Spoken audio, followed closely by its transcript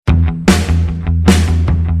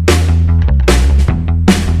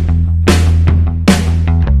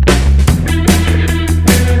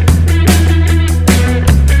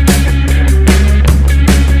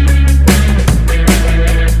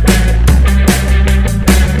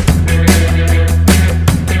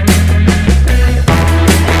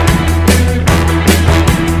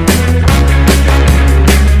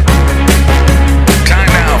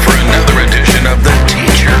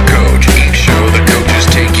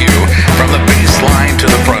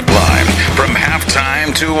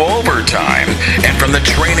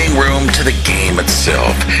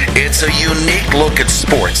unique look at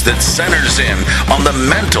sports that centers in on the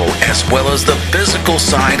mental as well as the physical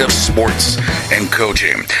side of sports and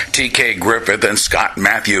coaching. TK Griffith and Scott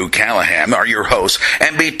Matthew Callahan are your hosts,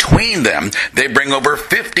 and between them, they bring over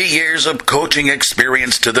 50 years of coaching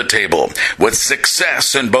experience to the table with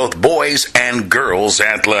success in both boys and girls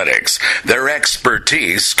athletics. Their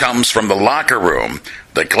expertise comes from the locker room,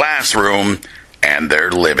 the classroom, and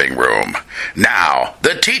their living room. Now,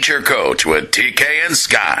 the Teacher Coach with TK and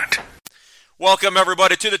Scott. Welcome,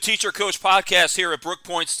 everybody, to the Teacher Coach Podcast here at Brook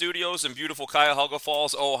Point Studios in beautiful Cuyahoga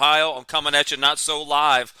Falls, Ohio. I'm coming at you not so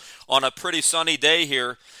live on a pretty sunny day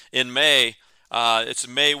here in May. It's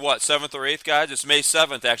May, 7th or 8th, guys? It's May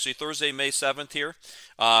 7th, actually, Thursday, May 7th here.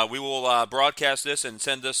 We will broadcast this and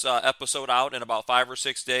send this episode out in about 5 or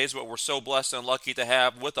 6 days, but we're so blessed and lucky to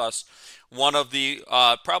have with us one of the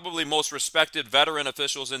probably most respected veteran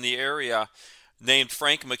officials in the area named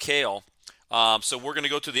Frank Micale. So we're going to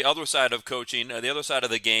go to the other side of coaching, the other side of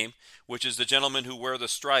the game, which is the gentlemen who wear the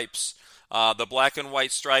stripes, the black and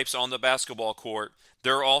white stripes on the basketball court.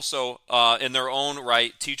 They're also, in their own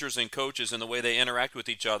right, teachers and coaches in the way they interact with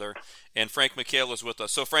each other. And Frank Micale is with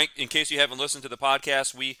us. So, Frank, in case you haven't listened to the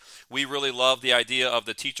podcast, we really love the idea of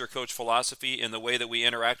the teacher-coach philosophy in the way that we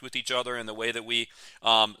interact with each other, in the way that we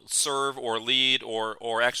serve or lead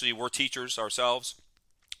or actually we're teachers ourselves,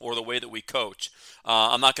 or the way that we coach.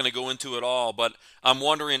 I'm not going to go into it all, but I'm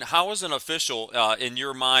wondering, how is an official, in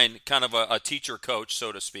your mind, kind of a teacher-coach,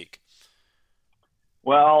 so to speak?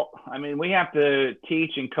 Well, I mean, we have to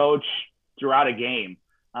teach and coach throughout a game.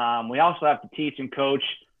 We also have to teach and coach,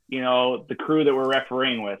 the crew that we're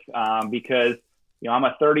refereeing with, because, I'm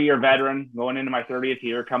a 30-year veteran going into my 30th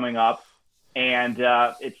year coming up, and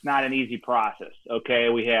it's not an easy process, okay?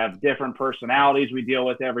 We have different personalities we deal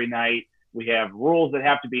with every night. We have rules that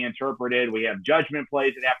have to be interpreted. We have judgment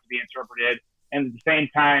plays that have to be interpreted. And at the same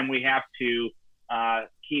time, we have to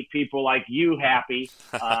keep people like you happy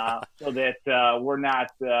so that we're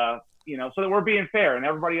not, so that we're being fair and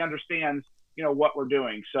everybody understands, what we're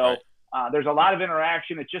doing. So there's a lot of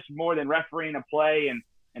interaction. It's just more than refereeing a play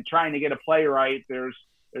and trying to get a play right. There's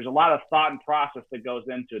a lot of thought and process that goes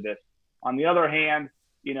into this. On the other hand,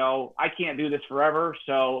 I can't do this forever.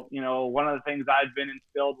 So, one of the things I've been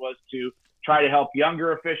instilled was to try to help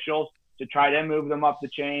younger officials, to try to move them up the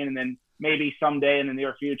chain. And then maybe someday in the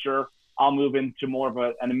near future, I'll move into more of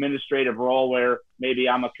an administrative role where maybe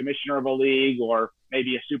I'm a commissioner of a league or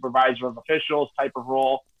maybe a supervisor of officials type of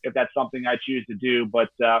role, if that's something I choose to do. But,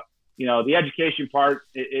 the education part,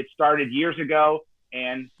 it started years ago.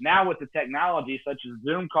 And now with the technology, such as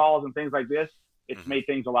Zoom calls and things like this, it's made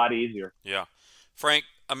things a lot easier. Yeah. Frank,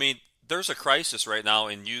 I mean, there's a crisis right now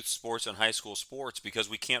in youth sports and high school sports because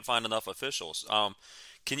we can't find enough officials.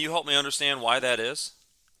 Can you help me understand why that is?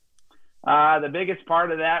 The biggest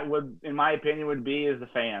part of that in my opinion, would be the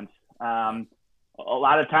fans. A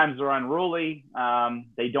lot of times they're unruly.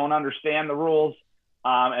 They don't understand the rules.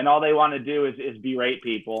 And all they want to do is berate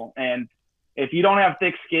people. And if you don't have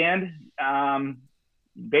thick skin,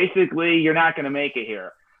 basically you're not going to make it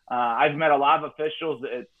here. I've met a lot of officials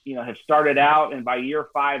that, have started out and by year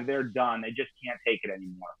 5, they're done. They just can't take it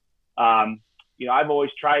anymore. I've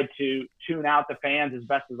always tried to tune out the fans as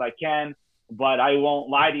best as I can, but I won't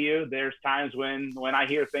lie to you. There's times when I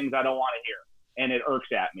hear things I don't want to hear and it irks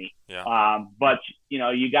at me. Yeah. But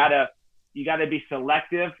you gotta be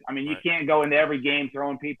selective. I mean, you can't go into every game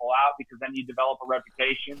throwing people out because then you develop a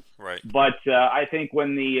reputation. Right. But I think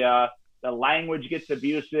when the language gets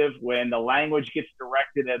abusive, when the language gets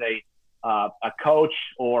directed at a coach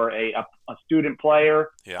or a student player,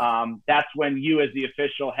 that's when you as the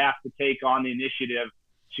official have to take on the initiative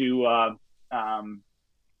to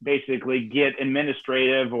basically get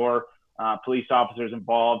administrative or police officers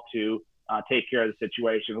involved to take care of the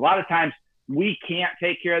situation. A lot of times we can't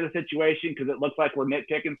take care of the situation because it looks like we're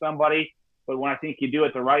nitpicking somebody. But when I think you do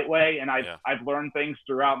it the right way, and I've learned things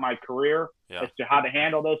throughout my career as to how to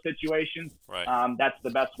handle those situations, that's the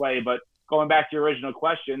best way. But going back to your original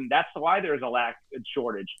question, that's why there's a lack and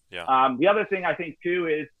shortage. Yeah. The other thing I think, too,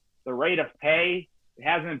 is the rate of pay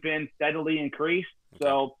hasn't been steadily increased. Okay.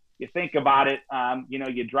 So you think about it,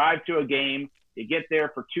 you drive to a game, you get there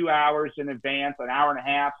for 2 hours in advance, an hour and a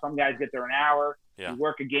half. Some guys get there an hour. Yeah. You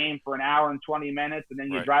work a game for an hour and 20 minutes, and then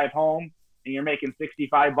you drive home, and you're making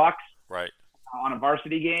 $65 on a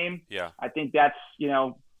varsity game. Yeah. I think that's,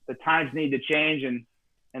 the times need to change.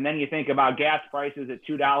 And then you think about gas prices at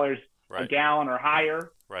 $2 a gallon or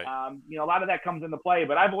higher. Right. A lot of that comes into play,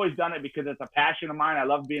 but I've always done it because it's a passion of mine. I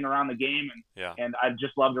love being around the game, and I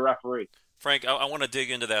just love to referee. Frank, I want to dig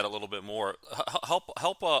into that a little bit more. Help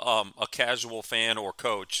a casual fan or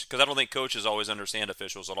coach, because I don't think coaches always understand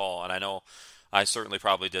officials at all, and I know I certainly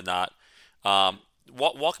probably did not.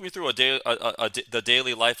 Walk me through the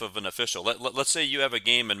daily life of an official. Let's say you have a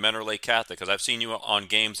game in Mentor Lake Catholic, because I've seen you on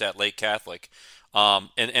games at Lake Catholic,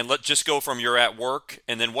 and let's just go from you're at work,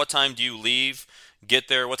 and then what time do you leave? Get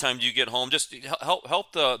there? What time do you get home? Just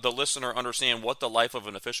help the listener understand what the life of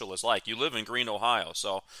an official is like. You live in Greene, Ohio,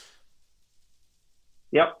 so.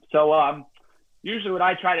 Yep. So usually what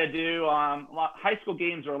I try to do, high school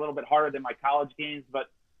games are a little bit harder than my college games, but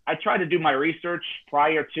I try to do my research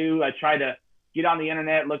prior to. I try to get on the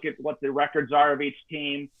internet, look at what the records are of each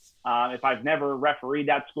team. If I've never refereed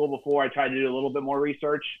that school before, I try to do a little bit more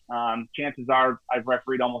research. Chances are I've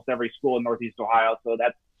refereed almost every school in Northeast Ohio, so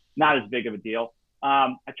that's not as big of a deal.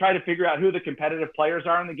 I try to figure out who the competitive players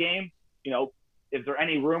are in the game. Is there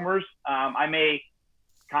any rumors? I may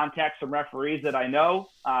contact some referees that I know,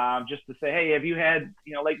 just to say, hey, have you had,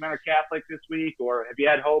 Lake Mentor Catholic this week, or have you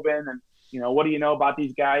had Hoban, and, what do you know about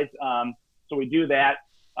these guys? So we do that.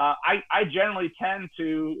 I generally tend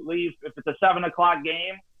to leave, if it's a 7:00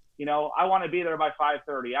 game, I want to be there by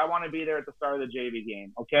 5:30. I want to be there at the start of the JV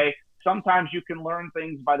game. Okay. Sometimes you can learn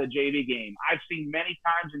things by the JV game. I've seen many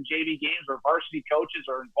times in JV games where varsity coaches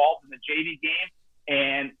are involved in the JV game,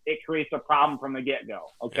 and it creates a problem from the get-go.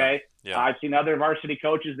 Okay. Yeah. I've seen other varsity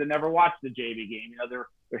coaches that never watch the JV game.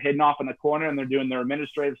 They're hidden off in the corner and they're doing their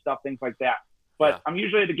administrative stuff, things like that. But I'm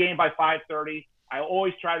usually at the game by 5:30. I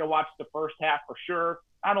always try to watch the first half for sure.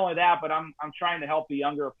 Not only that, but I'm trying to help the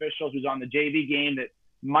younger officials who's on the JV game that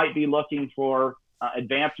might be looking for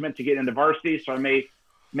advancement to get into varsity. So I may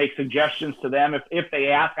make suggestions to them if they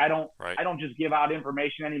ask. I don't just give out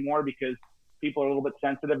information anymore because people are a little bit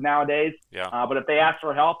sensitive nowadays. Yeah. But if they ask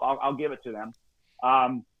for help, I'll give it to them.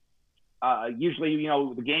 Usually,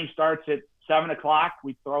 the game starts at 7:00.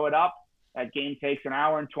 We throw it up. That game takes an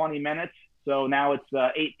hour and 20 minutes. So now it's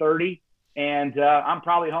 8:30, and I'm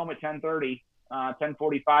probably home at 10:30,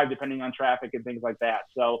 10:45, depending on traffic and things like that.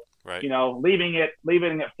 So, leaving at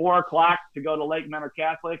 4:00 to go to Lake Mentor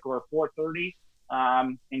Catholic, or 4:30,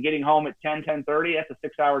 and getting home at 10:30, that's a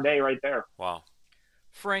 6-hour day right there. Wow.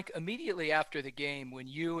 Frank, immediately after the game, when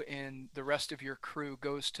you and the rest of your crew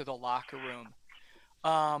goes to the locker room,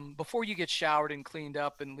 before you get showered and cleaned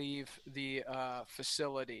up and leave the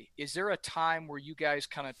facility, is there a time where you guys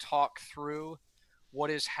kind of talk through what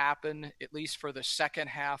has happened, at least for the second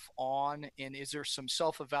half on, and is there some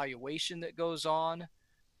self-evaluation that goes on?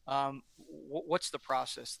 What's the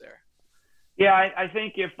process there? Yeah, I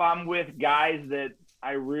think if I'm with guys that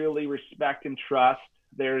I really respect and trust,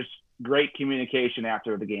 there's great communication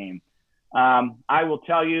after the game. I will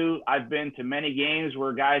tell you, I've been to many games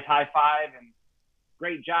where guys high-five and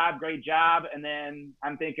great job. And then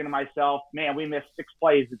I'm thinking to myself, man, we missed 6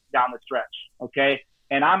 plays down the stretch. Okay.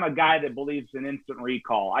 And I'm a guy that believes in instant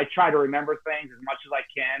recall. I try to remember things as much as I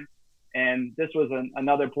can. And this was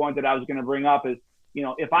another point that I was going to bring up is,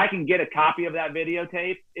 if I can get a copy of that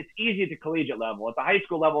videotape, it's easy at the collegiate level. At the high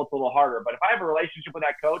school level, it's a little harder. But if I have a relationship with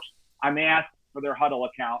that coach, I may ask for their huddle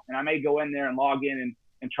account, and I may go in there and log in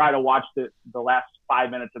and try to watch the last 5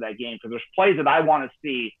 minutes of that game, because there's plays that I want to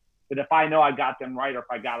see that if I know I got them right or if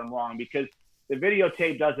I got them wrong, because the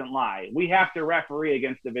videotape doesn't lie. We have to referee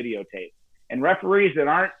against the videotape. And referees that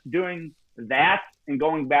aren't doing that and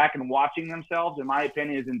going back and watching themselves, in my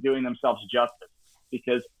opinion, isn't doing themselves justice,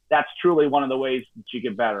 because that's truly one of the ways that you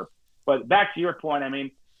get better. But back to your point,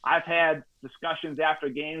 I've had discussions after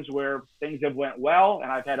games where things have went well,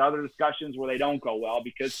 and I've had other discussions where they don't go well,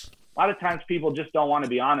 because a lot of times people just don't want to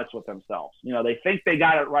be honest with themselves. They think they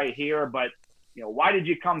got it right here, but why did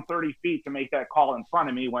you come 30 feet to make that call in front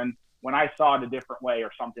of me when I saw it a different way,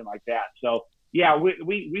 or something like that? So yeah,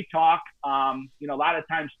 we talk. A lot of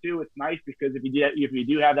times too, it's nice because if you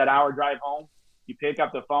do have that hour drive home, you pick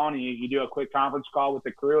up the phone and you do a quick conference call with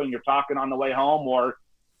the crew, and you're talking on the way home, or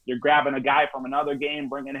you're grabbing a guy from another game,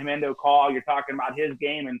 bringing him into a call. You're talking about his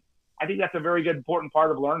game. And I think that's a very good, important part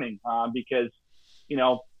of learning, because,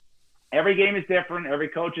 every game is different. Every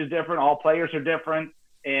coach is different. All players are different,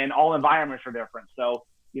 and all environments are different. So,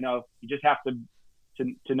 you just have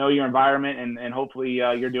to know your environment, and hopefully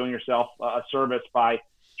you're doing yourself a service by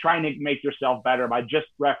trying to make yourself better by just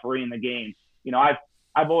refereeing the game.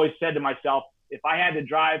 I've always said to myself, if I had to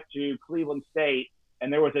drive to Cleveland State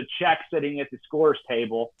and there was a check sitting at the scorer's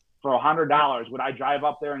table for $100, would I drive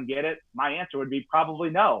up there and get it? My answer would be probably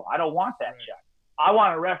no. I don't want that check. I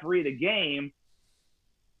want to referee the game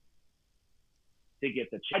to get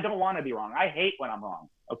the check. I don't want to be wrong. I hate when I'm wrong.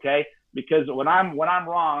 Okay. Because when I'm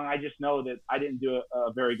wrong, I just know that I didn't do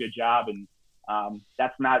a very good job. And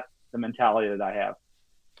that's not the mentality that I have.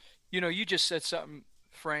 You just said something,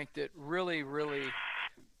 Frank, that really, really,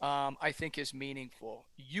 I think is meaningful.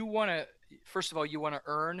 First of all, you want to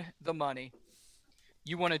earn the money.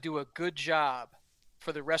 You want to do a good job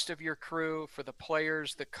for the rest of your crew, for the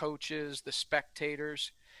players, the coaches, the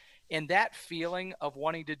spectators. And that feeling of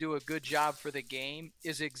wanting to do a good job for the game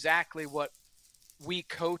is exactly what we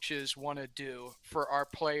coaches want to do for our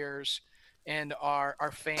players and our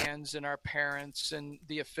fans and our parents and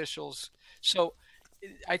the officials. So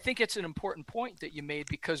I think it's an important point that you made,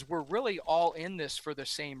 because we're really all in this for the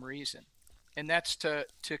same reason. And that's to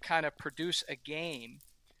kind of produce a game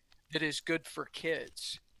that is good for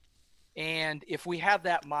kids. And if we have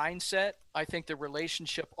that mindset, I think the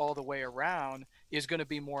relationship all the way around is going to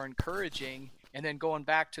be more encouraging. And then going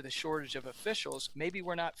back to the shortage of officials, maybe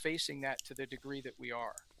we're not facing that to the degree that we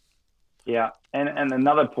are. Yeah. And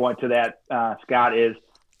another point to that, Scott, is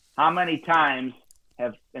how many times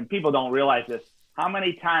and people don't realize this, how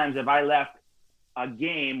many times have I left a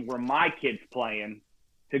game where my kid's playing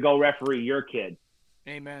to go referee your kid?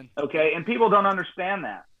 Amen. Okay. And people don't understand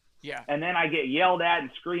that. Yeah. And then I get yelled at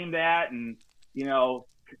and screamed at, and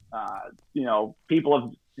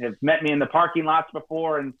people have met me in the parking lots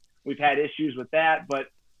before, and we've had issues with that. But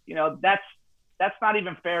that's not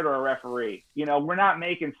even fair to a referee. We're not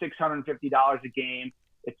making $650 a game.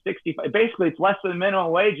 It's basically it's less than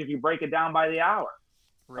minimum wage if you break it down by the hour.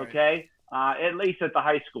 Right. Okay, at least at the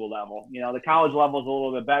high school level. The college level is a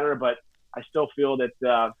little bit better, but I still feel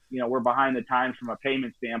that we're behind the times from a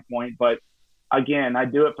payment standpoint. But again, I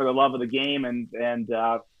do it for the love of the game, and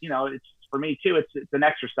it's for me too. It's an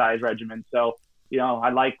exercise regimen. So I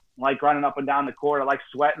like running up and down the court. I like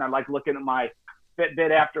sweating. I like looking at my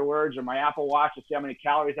Fitbit afterwards or my Apple Watch to see how many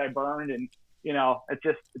calories I burned, and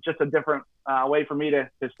it's just a different way for me to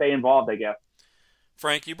stay involved, I guess.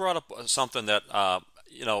 Frank, you brought up something that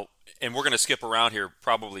and we're going to skip around here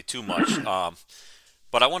probably too much.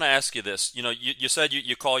 But I want to ask you this. You said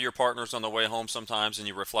you call your partners on the way home sometimes and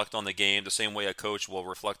you reflect on the game the same way a coach will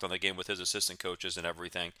reflect on the game with his assistant coaches and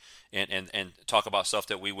everything, and talk about stuff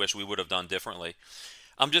that we wish we would have done differently.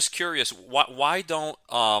 I'm just curious, why don't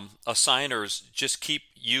assigners just keep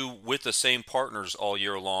you with the same partners all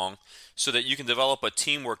year long so that you can develop a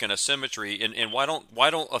teamwork and a symmetry, and why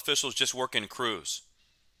don't officials just work in crews?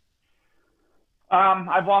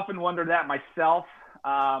 I've often wondered that myself.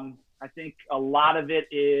 I think a lot of it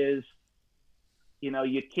is,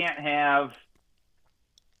 you can't have,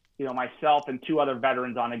 myself and two other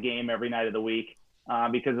veterans on a game every night of the week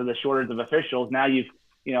because of the shortage of officials. Now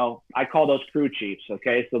I call those crew chiefs.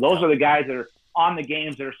 Okay. So those are the guys that are on the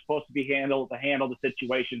games that are supposed to be handle the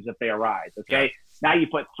situations if they arise. Okay. Yeah. Now you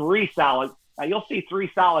put now you'll see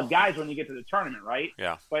three solid guys when you get to the tournament, right?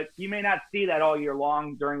 Yeah. But you may not see that all year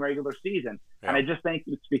long during regular season. Yeah. And I just think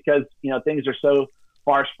it's because, things are so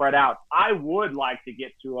far spread out. I would like to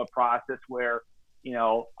get to a process where,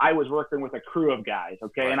 I was working with a crew of guys.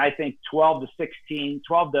 Okay. Right. And I think 12 to 15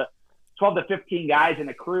 guys in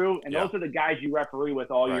a crew. And those are the guys you referee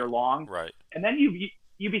with all year long. Right. And then you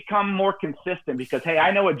become more consistent because, hey,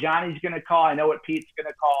 I know what Johnny's going to call. I know what Pete's going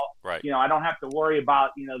to call. Right. I don't have to worry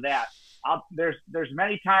about, that. There's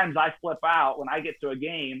many times I flip out when I get to a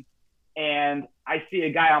game and I see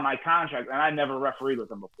a guy on my contract and I never refereed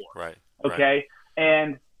with him before. Right. Okay. Right.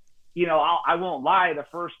 And, I won't lie. The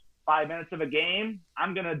first 5 minutes of a game,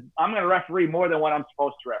 I'm going to referee more than what I'm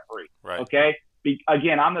supposed to referee. Right. Okay.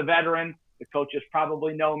 Again, I'm the veteran. The coaches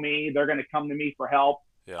probably know me. They're going to come to me for help.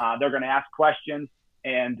 Yeah. They're going to ask questions.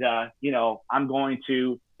 And, I'm going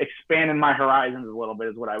to expand in my horizons a little bit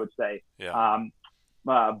is what I would say. Yeah.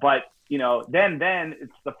 But, then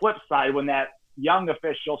it's the flip side when that young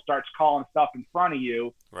official starts calling stuff in front of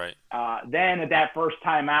you. Right. Then at that first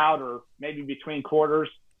time out or maybe between quarters,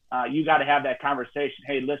 you got to have that conversation.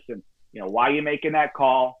 Hey, listen, why are you making that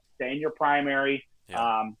call? Stay in your primary.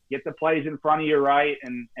 Yeah. Get the plays in front of you, right?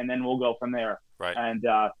 And then we'll go from there. Right. And,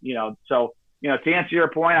 so to answer your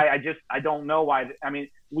point, I don't know why. I mean,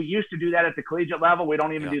 we used to do that at the collegiate level. We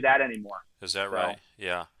don't even do that anymore. Is that right?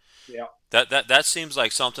 Yeah. Yeah. That seems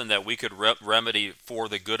like something that we could remedy for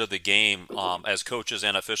the good of the game as coaches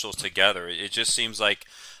and officials together. It just seems like,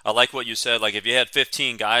 I like what you said. Like if you had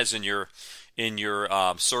 15 guys in your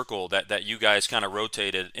circle that you guys kind of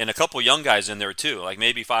rotated, and a couple young guys in there too. Like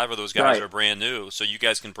maybe 5 of those guys are brand new, so you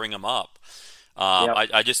guys can bring them up.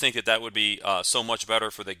 I just think that would be so much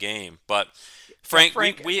better for the game. But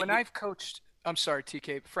Frank, when I've coached, I'm sorry,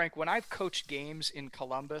 TK, Frank, when I've coached games in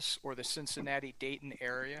Columbus or the Cincinnati-Dayton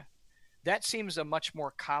area, that seems a much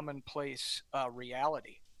more commonplace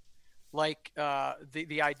reality. like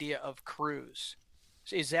the idea of crews.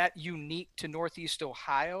 Is that unique to Northeast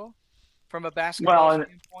Ohio from a basketball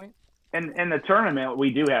standpoint? In the tournament, we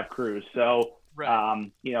do have crews. So, right.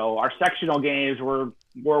 Our sectional games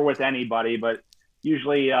we're with anybody, but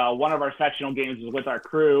usually one of our sectional games is with our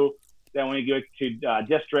crew. Then when we go to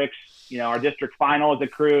districts, our district final is a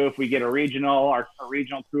crew. If we get a regional, our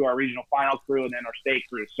regional crew, our regional final crew, and then our state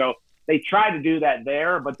crew. So they try to do that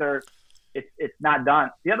there, but it's not done.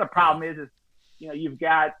 The other problem is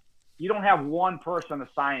you don't have one person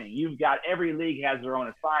assigning. You've got every league has their own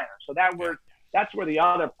assigner. So that's where the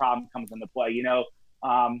other problem comes into play.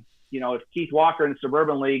 If Keith Walker in the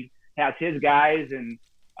Suburban League has his guys, and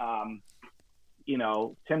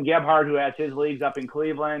Tim Gebhardt, who has his leagues up in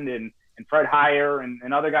Cleveland, and Fred Heyer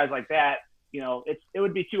and other guys like that, it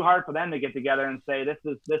would be too hard for them to get together and say this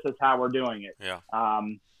is how we're doing it. Yeah.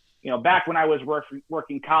 Back when I was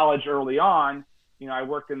working college early on, I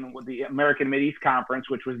worked with the American Mid-East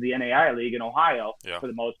Conference, which was the NAI league in Ohio for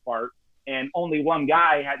the most part, and only one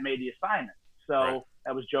guy had made the assignment. So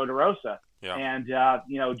that was Joe DeRosa. Yeah. And,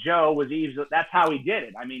 Joe was easy. That's how he did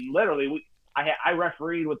it. I mean, literally, I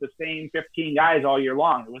refereed with the same 15 guys all year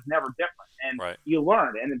long. It was never different. And you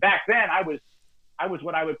learned. And back then, I was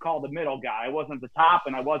what I would call the middle guy. I wasn't the top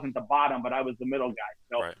and I wasn't the bottom, but I was the middle guy.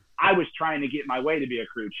 So I was trying to get my way to be a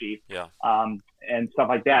crew chief and stuff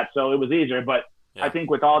like that. So it was easier. But I think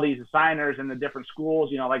with all these assigners and the different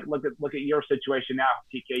schools, like look at your situation now,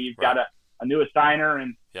 TK. You've got a new assigner,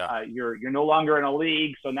 and you're no longer in a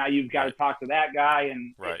league, so now you've got to talk to that guy,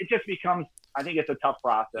 and it just becomes. I think it's a tough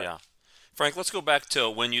process. Yeah. Frank, let's go back to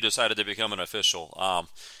when you decided to become an official.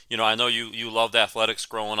 I know you loved athletics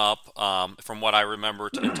growing up, from what I remember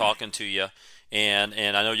talking to you, and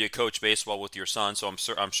I know you coached baseball with your son, so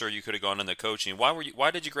I'm sure you could have gone into coaching.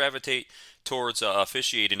 Why did you gravitate towards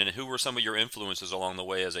officiating, and who were some of your influences along the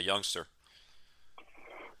way as a youngster?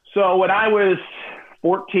 So when I was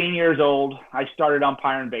 14 years old, I started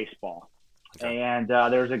umpiring baseball. Okay. And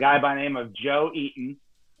there's a guy by the name of Joe Eaton.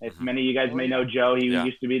 If many of you guys may know Joe, he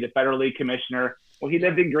used to be the Federal League commissioner. Well, he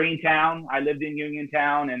lived in Greentown. I lived in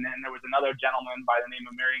Uniontown. And then there was another gentleman by the name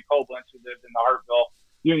of Marion Koblenz who lived in the Hartville,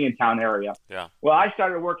 Uniontown area. Yeah. Well, I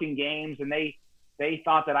started working games, and they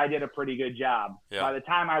thought that I did a pretty good job. Yeah. By the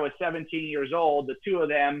time I was 17 years old, the two of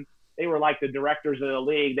them, they were like the directors of the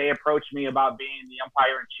league. They approached me about being the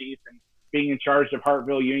umpire-in-chief and being in charge of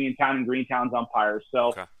Hartville, Uniontown, and Greentown's umpires.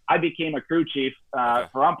 So I became a crew chief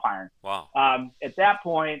for umpiring. Wow. At that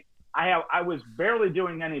point, I was barely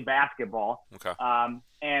doing any basketball. Okay.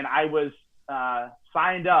 And I was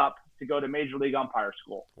signed up to go to Major League Umpire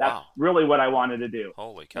School. That's really what I wanted to do.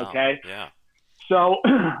 Holy cow. Okay. Yeah. So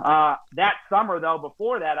that summer, though,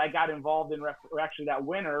 before that, I got involved in actually that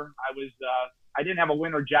winter. I didn't have a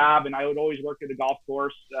winter job, and I would always work at the golf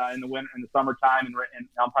course in the winter, in the summertime, and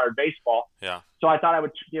umpired baseball. Yeah. So I thought I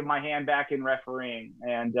would give my hand back in refereeing,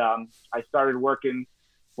 and I started working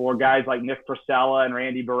for guys like Nick Frisella and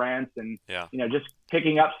Randy Barentz, and just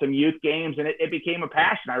picking up some youth games, and it became a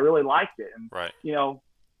passion. I really liked it, and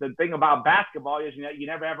the thing about basketball is you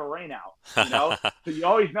never have a rain out, so you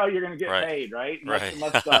always know you're going to get paid, right?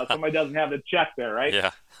 Unless somebody doesn't have the check there, right?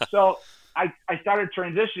 Yeah. So I started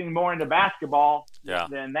transitioning more into basketball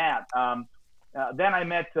than that. Then I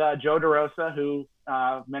met Joe DeRosa, who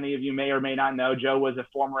many of you may or may not know. Joe was a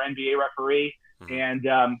former NBA referee,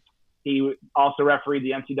 and he also refereed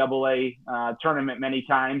the NCAA tournament many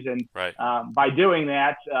times. And by doing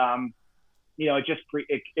that,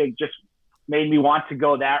 it just made me want to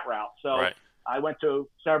go that route. So I went to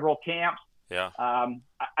several camps. Yeah.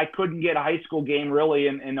 I couldn't get a high school game really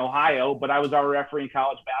in Ohio, but I was already refereeing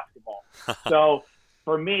college basketball. So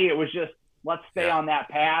for me, it was just, let's stay on that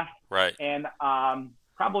path. Right. And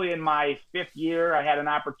probably in my 5th year, I had an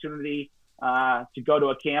opportunity to go to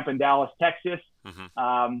a camp in Dallas, Texas.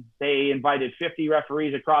 They invited 50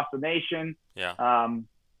 referees across the nation. Yeah.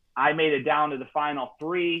 I made it down to the final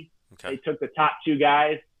 3. Okay. They took the top 2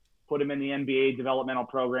 guys, put them in the NBA developmental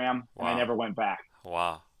program, and I never went back.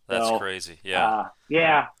 Wow. That's crazy. Yeah.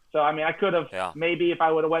 So I mean, I could have maybe if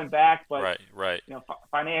I would have went back, but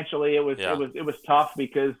financially it was tough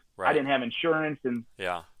because I didn't have insurance and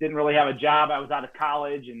didn't really have a job. I was out of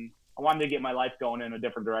college and I wanted to get my life going in a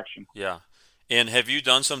different direction. Yeah. And have you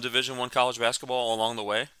done some Division I college basketball along the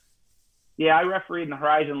way? Yeah, I refereed in the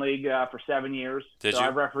Horizon League for 7 years. Did you?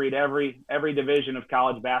 I've refereed every division of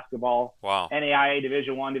college basketball. Wow. NAIA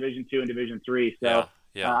Division I, Division II, and Division III. So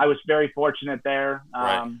I was very fortunate there.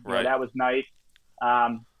 That was nice.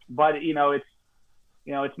 But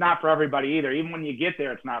it's not for everybody either. Even when you get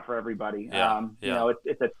there, it's not for everybody.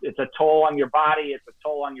 It's a toll on your body. It's a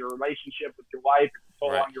toll on your relationship with your wife. It's a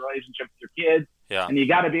toll Right. on your relationship with your kids. Yeah. And you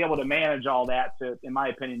got to be able to manage all that to, in my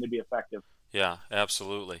opinion, to be effective. Yeah,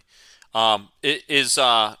 absolutely. Is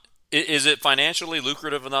it financially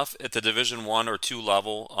lucrative enough at the Division 1 or 2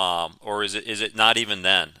 level, or is it not even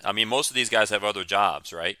then? I mean, most of these guys have other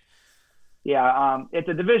jobs, right? Yeah, at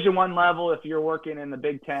the Division 1 level, if you're working in the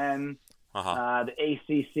Big Ten, Uh-huh. the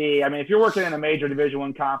ACC, I mean, if you're working in a major Division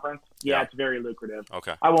 1 conference, Yeah. it's very lucrative.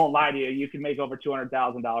 Okay. I won't lie to you. You can make over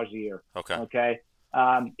 $200,000 a year. Okay. Okay.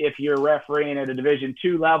 If you're refereeing at a Division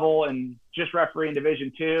 2 level and just refereeing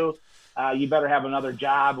Division 2, you better have another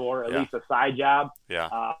job or at least a side job.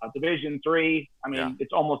 Yeah. Division 3, I mean,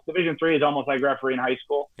 Yeah. Division 3 is almost like refereeing high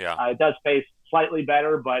school. Yeah. It does pay slightly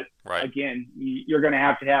better, but Right. again, you're going to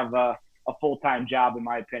have a full-time job, in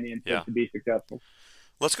my opinion, to be successful.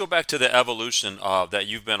 Let's go back to the evolution that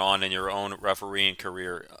you've been on in your own refereeing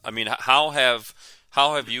career. I mean, how have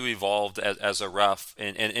you evolved as a ref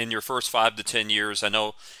in your first 5 to 10 years? I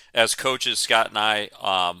know as coaches, Scott and I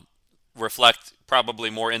reflect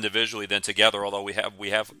probably more individually than together, although we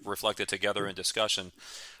have reflected together in discussion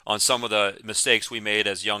on some of the mistakes we made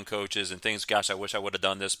as young coaches and things. Gosh, I wish I would have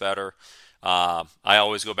done this better. I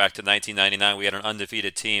always go back to 1999. We had an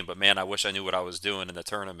undefeated team, but man, I wish I knew what I was doing in the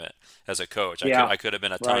tournament as a coach. I could have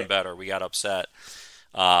been a ton better. We got upset.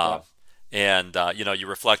 And you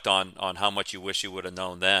reflect on how much you wish you would have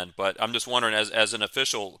known then. But I'm just wondering, as an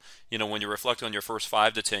official, when you reflect on your first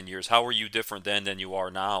 5 to 10 years, how were you different then than you are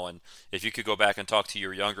now? And if you could go back and talk to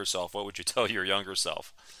your younger self, what would you tell your younger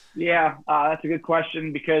self? Yeah, that's a good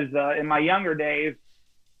question because in my younger days,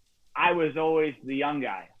 I was always the young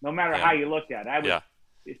guy, no matter how you looked at it. I was,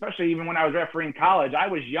 especially even when I was refereeing college, I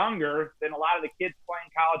was younger than a lot of the kids playing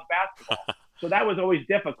college basketball. So that was always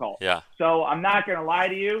difficult. Yeah. So I'm not going to lie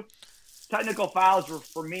to you. Technical fouls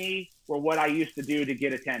for me were what I used to do to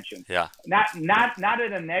get attention. Yeah. Not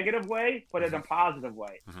in a negative way, but in a positive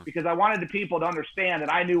way. Mm-hmm. Because I wanted the people to understand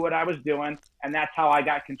that I knew what I was doing, and that's how I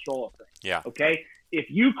got control of things. Yeah. Okay? If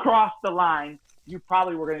you crossed the line, you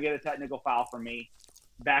probably were going to get a technical foul from me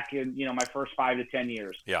back in, my first 5 to 10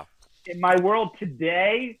 years. Yeah. In my world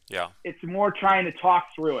today, it's more trying to talk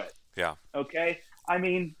through it. Yeah. Okay? I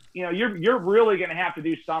mean, you're really going to have to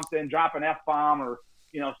do something, drop an F-bomb or,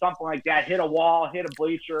 something like that, hit a wall, hit a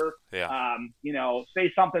bleacher,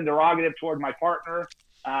 say something derogative toward my partner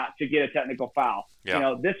to get a technical foul.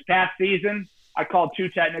 Yeah. This past season, I called 2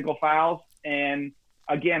 technical fouls, and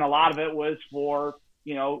again, a lot of it was for,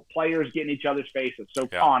 players getting each other's faces, so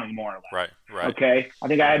taunting more or less. Right. Okay? I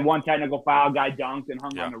think I had 1 technical foul, guy dunked and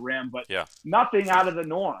hung on the rim, but nothing out of the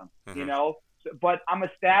norm, But I'm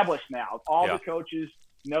established now. All the coaches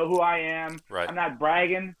know who I am. Right. I'm not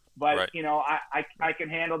bragging. But, I can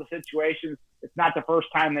handle the situations. It's not the first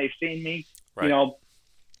time they've seen me. Right.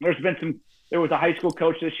 There was a high school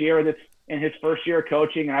coach this year that's in his first year of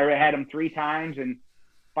coaching, and I had him 3 times. And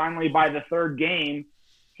finally, by the 3rd game,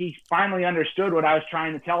 he finally understood what I was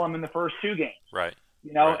trying to tell him in the first 2 games. Right.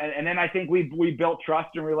 And then I think we built trust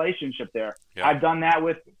and relationship there. Yeah. I've done that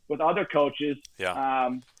with other coaches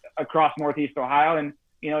across Northeast Ohio. And,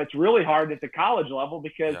 it's really hard at the college level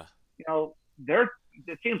because,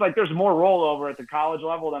 it seems like there's more rollover at the college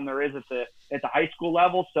level than there is at the high school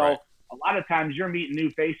level. So a lot of times you're meeting new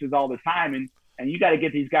faces all the time, and you got to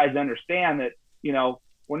get these guys to understand that,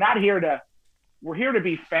 we're here to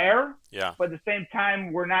be fair, but at the same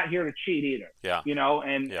time, we're not here to cheat either. Yeah.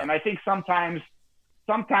 And I think sometimes,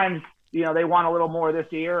 they want a little more this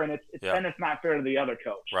year, and it's not fair to the other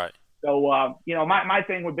coach. Right. So, my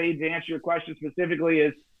thing would be, to answer your question specifically,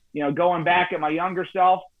 is, going back at my younger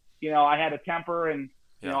self, I had a temper, and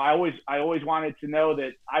I always wanted to know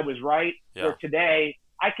that I was right. Yeah. Where today,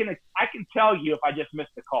 I can tell you if I just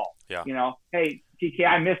missed the call. Yeah. Hey, TK,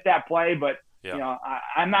 I missed that play, but Yeah.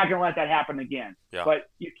 I'm not going to let that happen again. Yeah. But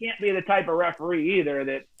you can't be the type of referee either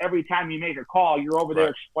that every time you make a call, you're over there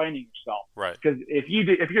explaining yourself. Right. Because if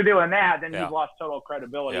you're doing that, then Yeah. you've lost total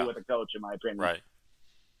credibility Yeah. with a coach, in my opinion. Right.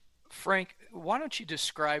 Frank, why don't you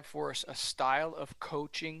describe for us a style of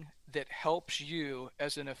coaching that helps you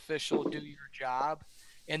as an official do your job?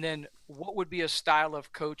 And then what would be a style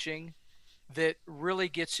of coaching that really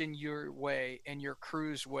gets in your way and your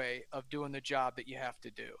crew's way of doing the job that you have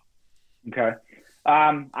to do? Okay.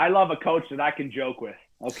 I love a coach that I can joke with.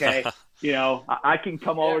 Okay. I can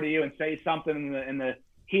come over to you and say something in the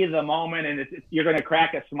heat of the moment, and you're going to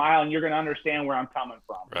crack a smile and you're going to understand where I'm coming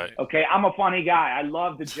from. Right. Okay. I'm a funny guy. I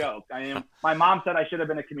love to joke. My mom said I should have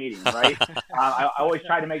been a comedian, right? I always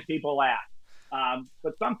try to make people laugh.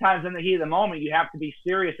 But sometimes in the heat of the moment, you have to be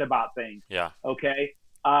serious about things. Yeah. Okay.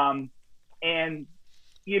 And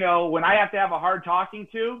when I have to have a hard talking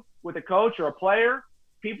to with a coach or a player,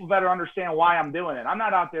 people better understand why I'm doing it. I'm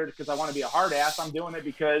not out there because I want to be a hard ass. I'm doing it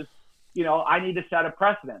because, I need to set a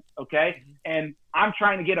precedent, okay? And I'm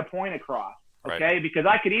trying to get a point across, okay? Right. Because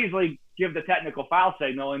I could easily give the technical foul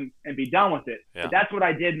signal and be done with it. Yeah. But that's what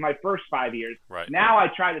I did in my first 5 years. Right. Now I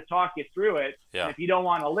try to talk you through it. Yeah. And if you don't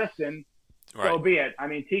want to listen, Right. so be it. I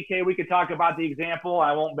mean, TK, we could talk about the example.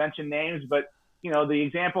 I won't mention names, but, the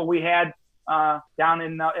example we had down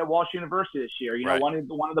in at Walsh University this year, Right. one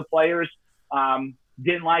of the players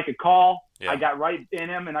didn't like a call. Yeah. I got right in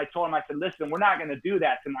him, and I told him, I said, listen, we're not going to do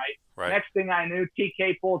that tonight. Right. Next thing I knew,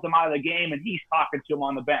 TK pulls him out of the game, and he's talking to him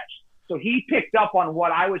on the bench. So he picked up on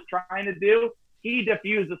what I was trying to do. He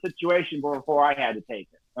diffused the situation before I had to take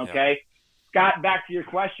it, okay? Yeah. Scott, back to your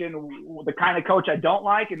question, the kind of coach I don't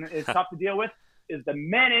like and it's tough to deal with is the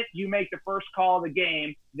minute you make the first call of the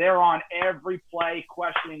game, they're on every play,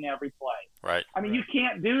 questioning every play. Right. I mean, you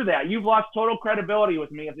can't do that. You've lost total credibility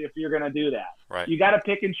with me if you're going to do that. Right. You got to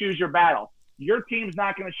pick and choose your battles. Your team's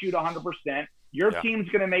not going to shoot 100%. Your team's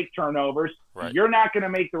going to make turnovers. Right. You're not going to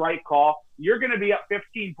make the right call. You're going to be up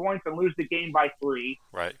 15 points and lose the game by 3.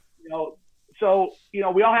 Right. So we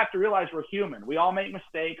all have to realize we're human. We all make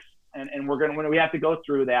mistakes, and we have to go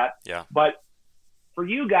through that. Yeah. But for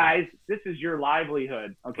you guys, this is your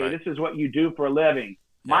livelihood. Okay, Right. This is what you do for a living.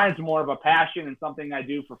 Yeah. Mine's more of a passion and something I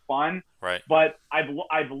do for fun. Right. But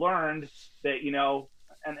I've learned that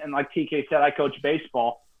and like TK said, I coach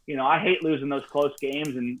baseball. I hate losing those close games,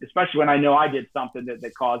 and especially when I know I did something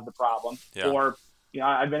that caused the problem. Yeah. Or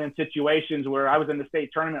I've been in situations where I was in the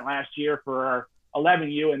state tournament last year for our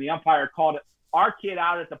 11U, and the umpire called our kid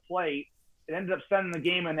out at the plate. It ended up sending the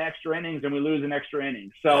game in extra innings, and we lose in extra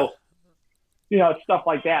innings. So. It's stuff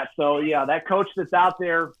like that. So, that coach that's out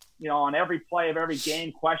there, on every play of every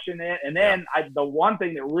game, question it. And then the one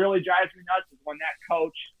thing that really drives me nuts is when that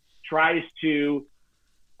coach tries to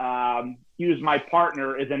use my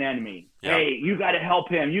partner as an enemy. Yeah. Hey, you got to help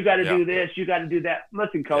him. You got to do this. You got to do that.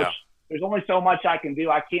 Listen, coach, there's only so much I can do.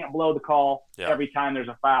 I can't blow the call every time there's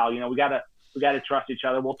a foul. We got to trust each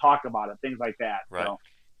other. We'll talk about it, things like that. Right. So.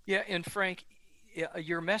 Yeah, and Frank,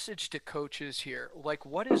 your message to coaches here,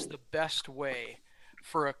 what is the best way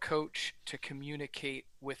for a coach to communicate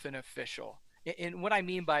with an official? And what I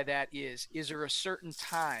mean by that is there a certain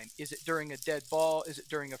time? Is it during a dead ball? Is it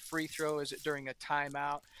during a free throw? Is it during a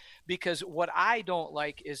timeout? Because what I don't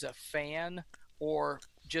like is a fan or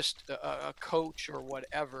just a coach or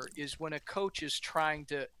whatever is when a coach is trying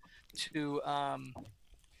to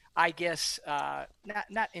I guess,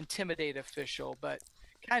 not intimidate official, but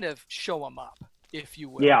kind of show them up, if you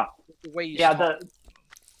will. Yeah. The way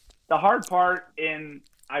the hard part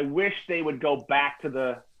I wish they would go back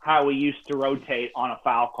to how we used to rotate on a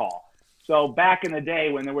foul call. So back in the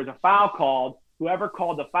day when there was a foul called, whoever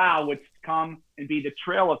called the foul would come and be the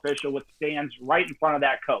trail official, which stands right in front of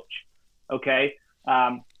that coach. Okay.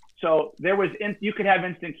 So you could have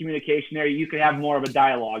instant communication there. You could have more of a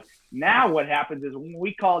dialogue. Now what happens is when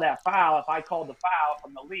we call that foul, if I call the foul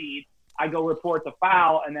from the lead, I go report the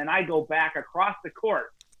foul, and then I go back across the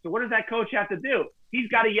court. So what does that coach have to do? He's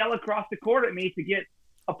got to yell across the court at me to get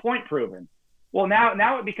a point proven. Well,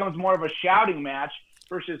 now it becomes more of a shouting match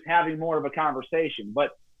versus having more of a conversation.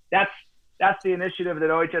 But that's the initiative that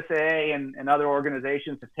OHSAA and other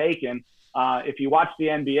organizations have taken. If you watch the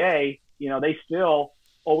NBA, they still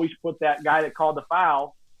always put that guy that called the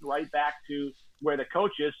foul right back to where the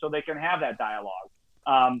coach is so they can have that dialogue.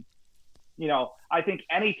 I think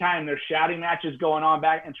anytime there's shouting matches going on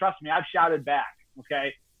back, and trust me, I've shouted back,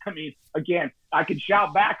 okay? I mean, again, I can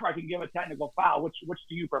shout back or I can give a technical foul. Which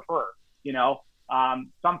do you prefer?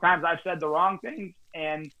 Sometimes I've said the wrong things,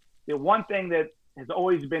 and the one thing that has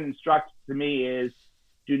always been instructed to me is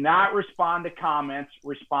do not respond to comments,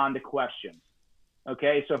 respond to questions.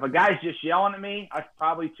 Okay, so if a guy's just yelling at me, I've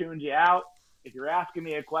probably tuned you out. If you're asking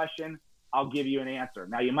me a question, I'll give you an answer.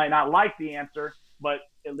 Now, you might not like the answer, but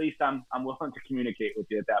at least I'm willing to communicate with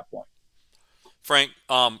you at that point. Frank,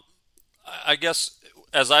 I guess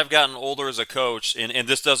as I've gotten older as a coach, and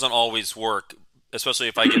this doesn't always work, especially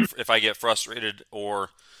if I get frustrated or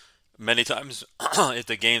many times if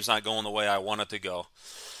the game's not going the way I want it to go.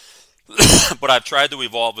 But I've tried to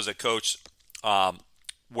evolve as a coach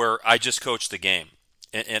where I just coach the game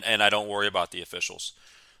and I don't worry about the officials.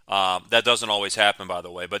 That doesn't always happen, by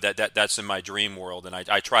the way, but that's in my dream world, and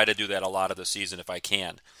I try to do that a lot of the season if I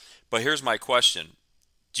can. But here's my question.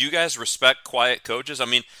 Do you guys respect quiet coaches? I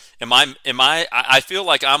mean, I feel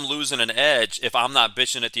like I'm losing an edge if I'm not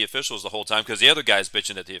bitching at the officials the whole time because the other guy's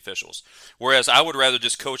bitching at the officials. Whereas I would rather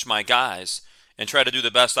just coach my guys and try to do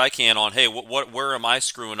the best I can on, hey, where am I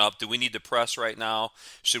screwing up? Do we need to press right now?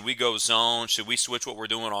 Should we go zone? Should we switch what we're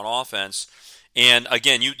doing on offense? And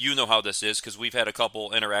again, you know how this is because we've had a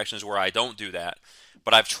couple interactions where I don't do that,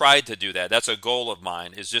 but I've tried to do that. That's a goal of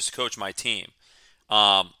mine, is just coach my team.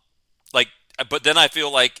 Like, but then I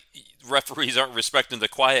feel like referees aren't respecting the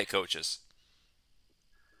quiet coaches.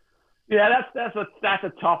 Yeah, that's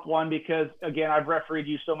a tough one because again, I've refereed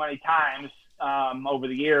you so many times over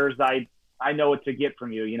the years. I know what to get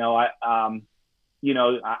from you. I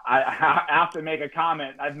have to make a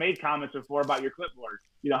comment. I've made comments before about your clipboard.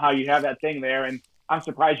 How you have that thing there, and I'm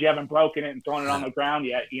surprised you haven't broken it and thrown it on the ground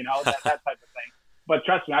yet. That type of thing. But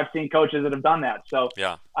trust me, I've seen coaches that have done that. So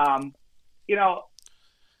yeah.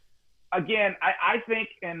 Again, I think,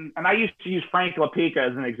 and I used to use Frank LaPica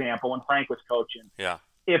as an example when Frank was coaching. Yeah.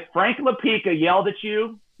 If Frank LaPica yelled at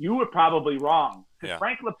you, you were probably wrong. Because Yeah.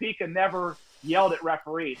 Frank LaPica never yelled at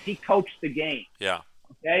referees. He coached the game. Yeah.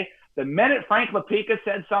 Okay? The minute Frank LaPica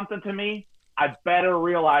said something to me, I better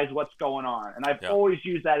realize what's going on. And I've always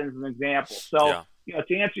used that as an example. So,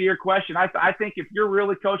 to answer your question, I think if you're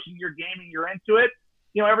really coaching your game and you're into it,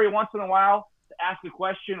 every once in a while to ask a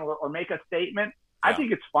question or make a statement, I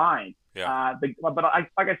think it's fine. Yeah. But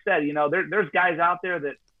like I said, there's guys out there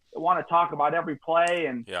that want to talk about every play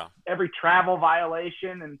and every travel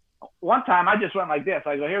violation. And one time I just went like this.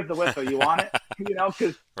 I go, here's the whistle. You want it?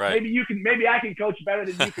 Because maybe I can coach better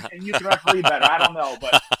than you can, and you can referee better. I don't know,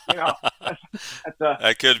 but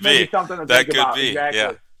that could maybe be something to that think could about. be. Exactly.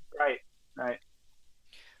 Yeah. Right.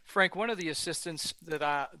 Frank, one of the assistants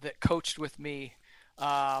that coached with me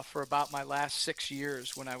for about my last 6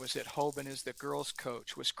 years when I was at Hoban as the girls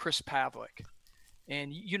coach was Chris Pavlik.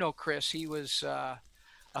 And Chris, he was a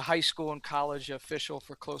high school and college official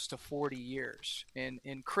for close to 40 years. And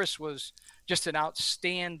Chris was just an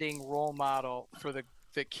outstanding role model for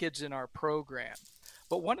the kids in our program.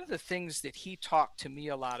 But one of the things that he talked to me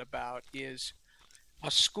a lot about is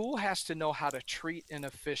a school has to know how to treat an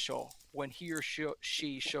official when he or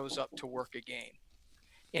she shows up to work a game.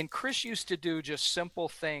 And Chris used to do just simple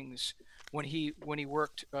things when he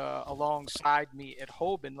worked alongside me at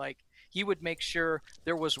Hoban. Like, he would make sure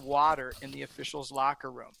there was water in the officials'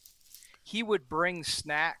 locker room. He would bring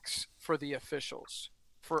snacks for the officials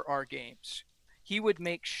for our games. He would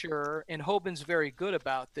make sure, and Hoban's very good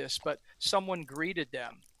about this, but someone greeted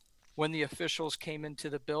them when the officials came into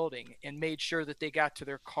the building and made sure that they got to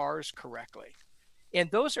their cars correctly. And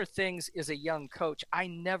those are things, as a young coach, I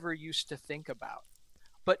never used to think about.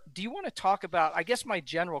 But do you want to talk about, I guess my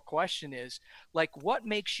general question is, like, what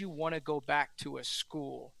makes you want to go back to a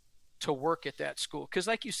school to work at that school? Because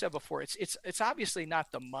like you said before, it's obviously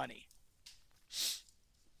not the money.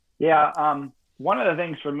 Yeah. One of the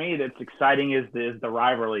things for me that's exciting is the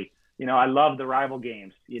rivalry. I love the rival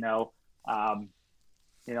games. I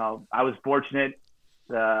was fortunate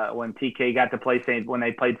when TK got to play when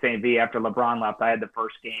they played St. V after LeBron left. I had the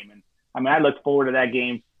first game, and I looked forward to that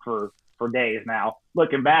game for days now.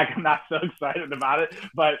 Looking back, I'm not so excited about it,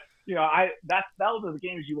 but those are the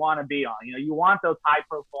games you want to be on. You want those high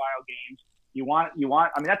profile games. You want,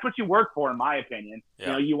 that's what you work for, in my opinion.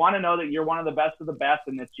 Yeah. You want to know that you're one of the best of the best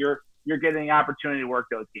and that you're getting the opportunity to work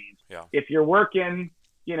those games. Yeah. If you're working,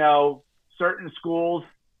 certain schools,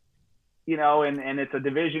 and it's a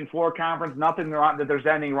Division IV conference, nothing wrong that there's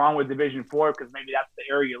anything wrong with Division IV because maybe that's the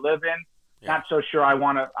area you live in. Yeah. Not so sure I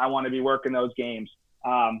want to be working those games.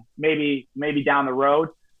 Maybe down the road,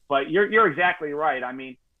 but you're exactly right. I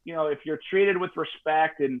mean, if you're treated with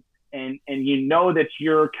respect and that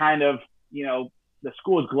you're kind of, the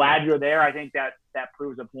school is glad you're there, I think that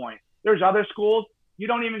proves a point. There's other schools, you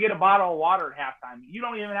don't even get a bottle of water at halftime. You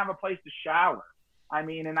don't even have a place to shower. I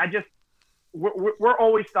mean, and we're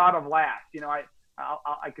always thought of last.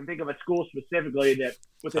 I can think of a school specifically that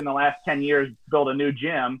within the last 10 years built a new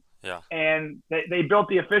gym. Yeah. And they built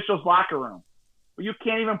the officials' locker room. You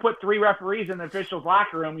can't even put 3 referees in the officials'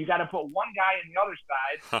 locker room. You got to put one guy in the other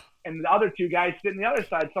side and the other 2 guys sit in the other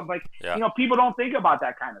side. Something like, people don't think about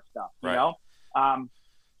that kind of stuff,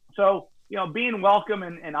 So, being welcome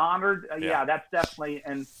and honored, that's definitely,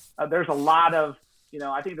 and there's a lot of,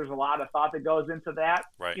 I think there's a lot of thought that goes into that.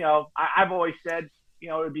 Right. I've always said,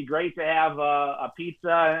 it would be great to have a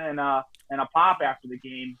pizza and a pop after the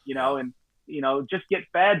game, and, just get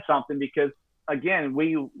fed something because, again,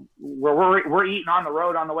 we're eating on the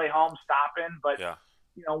road on the way home, stopping, but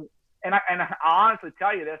and I'll honestly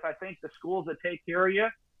tell you this: I think the schools that take care of you,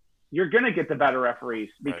 you're going to get the better referees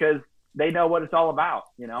because they know what it's all about.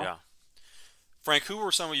 Yeah. Frank, who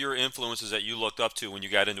were some of your influences that you looked up to when you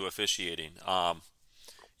got into officiating?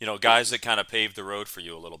 Guys that kind of paved the road for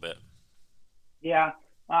you a little bit. Yeah,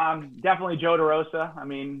 definitely Joe DeRosa. I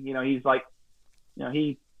mean, he's like,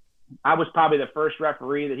 I was probably the first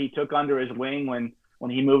referee that he took under his wing when when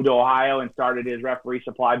he moved to Ohio and started his referee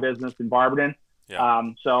supply business in Barberton. Yeah.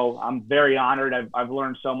 So I'm very honored. I've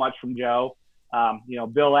learned so much from Joe.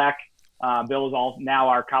 Bill Eck. Bill is now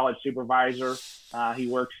our college supervisor. He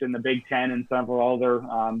works in the Big Ten and several other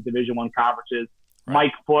Division I conferences. Right.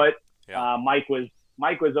 Mike Foote. Yeah. Mike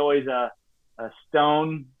was always a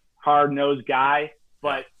stone, hard-nosed guy,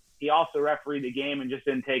 but he also refereed the game and just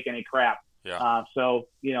didn't take any crap. Yeah. So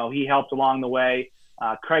he helped along the way.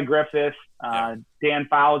 Craig Griffith, Dan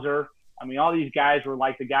Fowler. I mean, all these guys were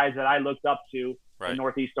like the guys that I looked up to in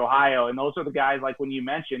Northeast Ohio, and those are the guys, like when you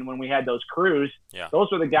mentioned, when we had those crews. Yeah.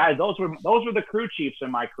 Those were the guys. Those were the crew chiefs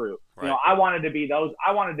in my crew. Right. I wanted to be those.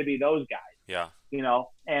 I wanted to be those guys. Yeah.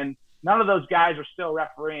 And none of those guys are still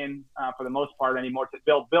refereeing for the most part anymore.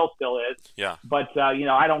 Bill still is. Yeah. But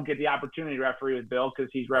I don't get the opportunity to referee with Bill because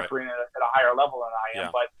he's refereeing at a higher level than I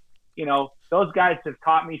am. But those guys have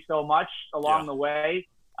taught me so much along the way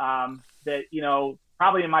that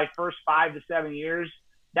probably in my first 5 to 7 years,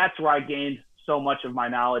 that's where I gained so much of my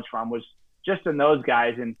knowledge from, was just in those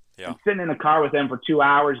guys and sitting in the car with them for 2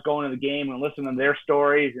 hours, going to the game and listening to their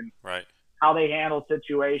stories and how they handle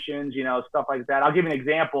situations, stuff like that. I'll give you an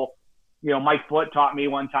example. Mike Foote taught me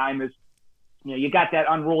one time is, you got that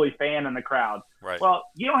unruly fan in the crowd. Right. Well,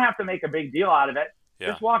 you don't have to make a big deal out of it. Yeah.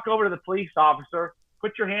 Just walk over to the police officer,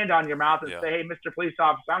 put your hand on your mouth and say, "Hey, Mr. Police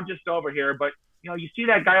Officer, I'm just over here, but you see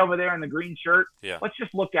that guy over there in the green shirt? Yeah. Let's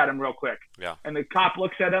just look at him real quick." Yeah. And the cop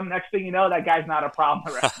looks at him. Next thing you know, that guy's not a problem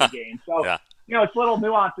the rest of the game. So, it's little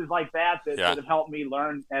nuances like that that have helped me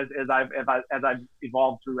learn as I've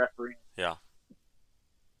evolved through refereeing. Yeah.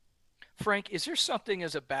 Frank, is there something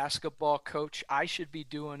as a basketball coach I should be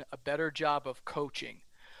doing a better job of coaching,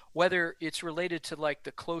 whether it's related to like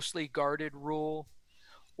the closely guarded rule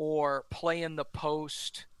or play in the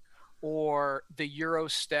post or the Euro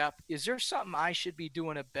step? Is there something I should be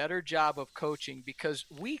doing a better job of coaching? Because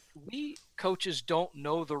we coaches don't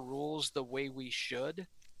know the rules the way we should.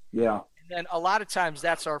 Yeah. And then a lot of times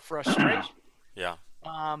that's our frustration. Yeah.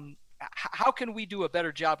 How can we do a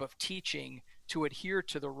better job of teaching to adhere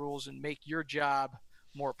to the rules and make your job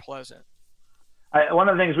more pleasant? One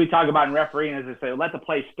of the things we talk about in refereeing is to say, let the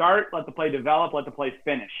play start, let the play develop, let the play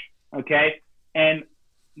finish. Okay. And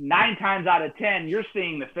 9 times out of 10, you're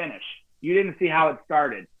seeing the finish. You didn't see how it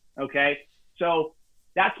started. Okay. So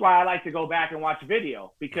that's why I like to go back and watch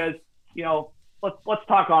video because, let's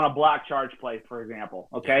talk on a block charge play, for example.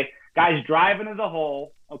 Okay. Guy's driving to the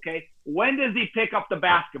hole. Okay. When does he pick up the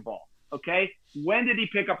basketball? Okay. When did he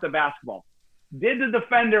pick up the basketball? Did the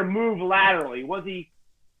defender move laterally? Was he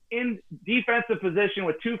in defensive position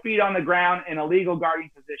with 2 feet on the ground in a legal guarding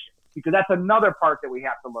position? Because that's another part that we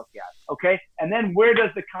have to look at, okay? And then where does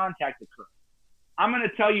the contact occur? I'm going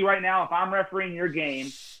to tell you right now, if I'm refereeing your game,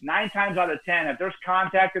 9 times out of 10, if there's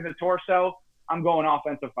contact in the torso, I'm going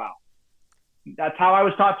offensive foul. That's how I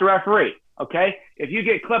was taught to referee, okay? If you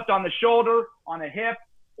get clipped on the shoulder, on the hip,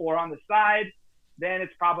 or on the side, then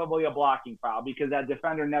it's probably a blocking foul because that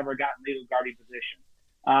defender never got in legal guarding position.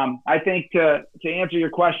 I think to answer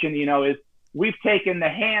your question, is we've taken the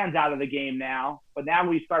hands out of the game now, but now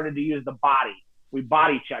we've started to use the body. We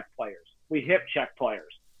body check players. We hip check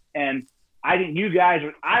players. And I think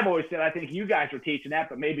I've always said, I think you guys are teaching that,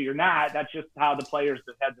 but maybe you're not. That's just how the players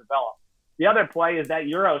have developed. The other play is that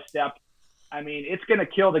Euro step. I mean, it's going to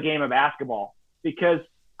kill the game of basketball because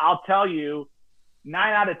I'll tell you,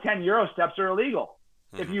 9 out of 10 Euro steps are illegal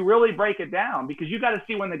if you really break it down, because you got to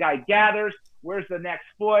see when the guy gathers, where's the next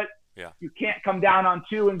foot. Yeah. You can't come down on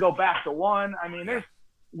 2 and go back to 1. I mean,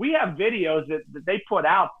 we have videos that they put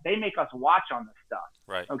out. They make us watch on this stuff.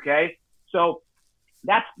 Right. Okay. So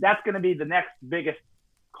that's going to be the next biggest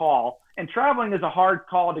call. And traveling is a hard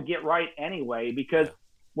call to get right anyway, because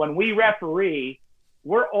when we referee,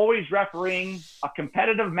 we're always refereeing a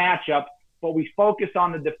competitive matchup, but we focus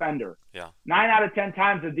on the defender. Yeah. 9 out of 10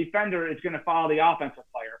 times the defender is going to follow the offensive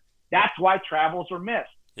player. That's why travels are missed.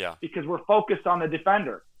 Yeah. Because we're focused on the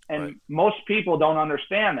defender. And most people don't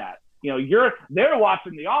understand that. They're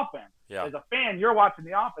watching the offense. Yeah. As a fan, you're watching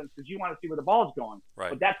the offense because you want to see where the ball's going. Right.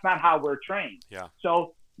 But that's not how we're trained. Yeah.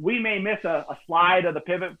 So we may miss a slide of the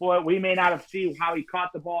pivot foot. We may not have seen how he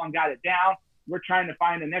caught the ball and got it down. We're trying to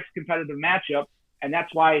find the next competitive matchup. And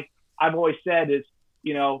that's why I've always said is,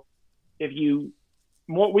 if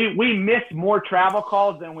we miss more travel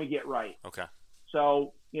calls than we get right. Okay.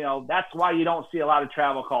 So, that's why you don't see a lot of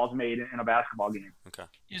travel calls made in a basketball game. Okay.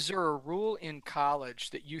 Is there a rule in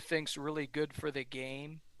college that you think's really good for the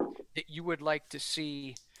game that you would like to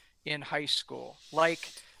see in high school?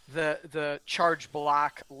 Like the charge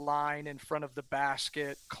block line in front of the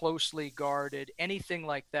basket, closely guarded, anything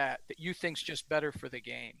like that you think's just better for the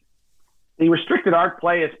game? the restricted arc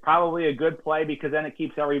play is probably a good play because then it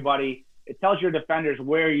keeps everybody. It tells your defenders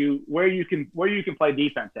where you can play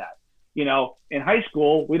defense at. You know, in high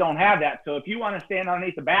school we don't have that. So if you want to stand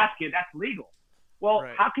underneath the basket, that's legal. Well,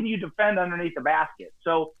 Right. how can you defend underneath the basket?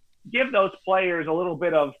 So give those players a little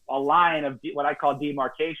bit of a line of what I call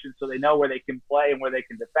demarcation, so they know where they can play and where they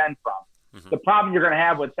can defend from. Mm-hmm. The problem you're going to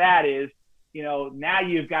have with that is, you know, now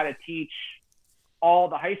you've got to teach all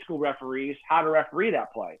the high school referees how to referee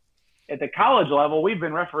that play. At the college level, we've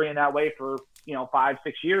been refereeing that way for, 5-6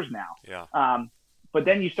 years now. Yeah. But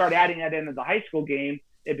then you start adding that into the high school game,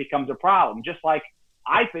 it becomes a problem. Just like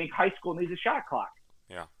I think high school needs a shot clock.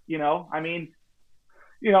 Yeah.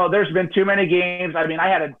 There's been too many games. I mean, I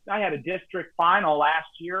had a district final last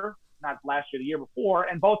year, not last year, the year before,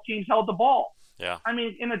 and both teams held the ball. Yeah. I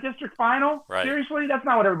mean, in a district final, Right. seriously, that's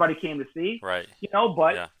not what everybody came to see. Right.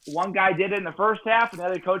 But Yeah. one guy did it in the first half, and the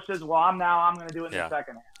other coach says, well, I'm going to do it in Yeah. the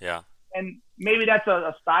second half. Yeah. And maybe that's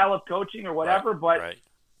a style of coaching or whatever, but Right.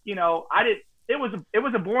 it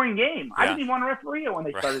was a boring game. I Yeah. didn't even want to referee it when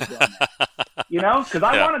they Right. started doing that. Because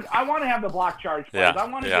I want to have the block charge plays. Yeah. I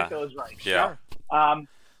want to Yeah. get those right. Yeah.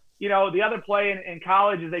 The other play in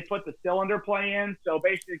college is they put the cylinder play in. So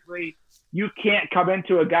basically, you can't come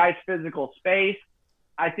into a guy's physical space.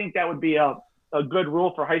 I think that would be a good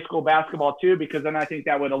rule for high school basketball too, because then I think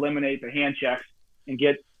that would eliminate the hand checks and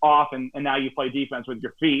get off, and now you play defense with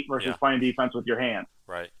your feet versus playing defense with your hands.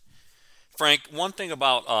 Right. Frank, one thing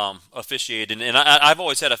about officiating, and I've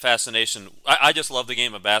always had a fascination. I just love the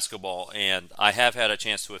game of basketball, and I have had a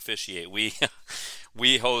chance to officiate.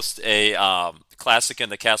 We host a Classic in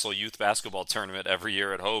the Castle Youth Basketball Tournament every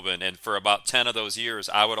year at Hoban, and for about 10 of those years,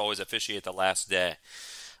 I would always officiate the last day.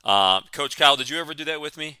 Coach Kyle, did you ever do that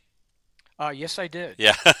with me? Yes, I did.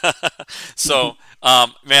 Yeah. So,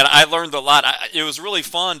 man, I learned a lot. It was really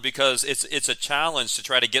fun because it's a challenge to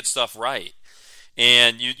try to get stuff right.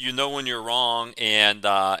 And you know when you're wrong, and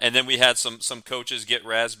then we had some coaches get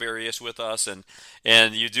raspberry-ish with us,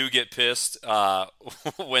 and you do get pissed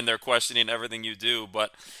when they're questioning everything you do.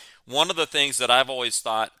 But one of the things that I've always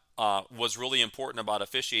thought was really important about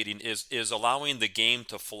officiating is allowing the game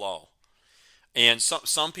to flow. And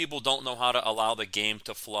some people don't know how to allow the game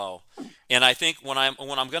to flow. And I think when I'm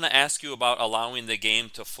going to ask you about allowing the game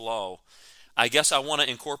to flow, I guess I want to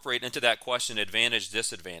incorporate into that question advantage,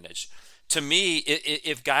 disadvantage. To me,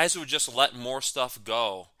 if guys would just let more stuff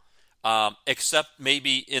go, except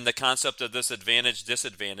maybe in the concept of this advantage,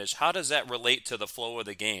 disadvantage, how does that relate to the flow of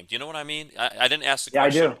the game? Do you know what I mean? I didn't ask the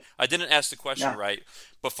question. I do. I didn't ask the question right.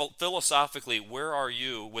 But philosophically, where are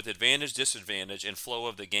you with advantage, disadvantage, and flow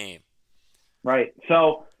of the game? Right.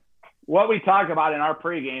 So what we talk about in our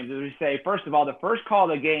pre-games is we say, first of all, the first call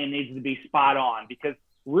of the game needs to be spot on, because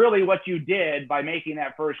really what you did by making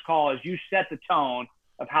that first call is you set the tone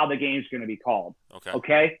of how the game's going to be called.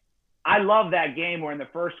 Okay. I love that game where in the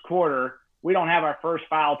first quarter, we don't have our first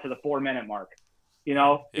foul to the 4-minute mark,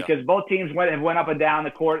 because both teams went up and down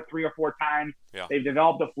the court 3 or 4 times. Yeah. They've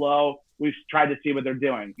developed a flow. We've tried to see what they're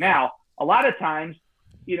doing. Now, a lot of times,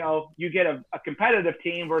 you get a competitive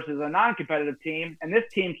team versus a non-competitive team, and this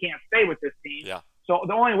team can't stay with this team. Yeah. So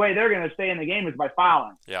the only way they're going to stay in the game is by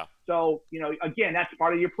fouling. Yeah. So, again, that's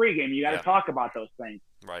part of your pregame. You got to talk about those things.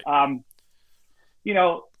 Right.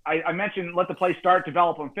 I mentioned let the play start,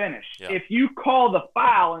 develop, and finish. Yeah. If you call the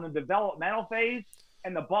foul in the developmental phase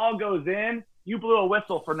and the ball goes in, you blew a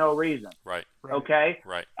whistle for no reason. Right. Okay?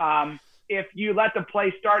 Right. If you let the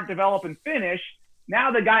play start, develop, and finish,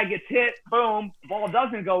 now the guy gets hit, boom, ball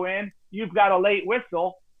doesn't go in, you've got a late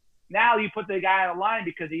whistle. Now you put the guy on the line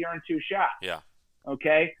because he earned 2 shots. Yeah.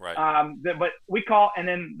 Okay? Right. But we call – and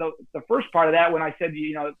then the first part of that, when I said,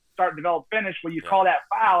 start, develop, finish, when you call that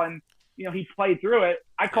foul and, he played through it,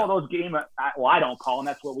 I call those I don't call them.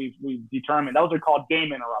 That's what we've determined. Those are called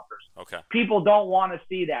game interrupters. Okay. People don't want to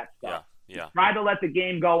see that stuff. Yeah. Try to let the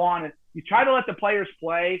game go on. You try to let the players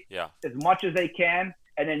play as much as they can,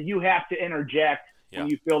 and then you have to interject when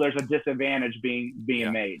you feel there's a disadvantage being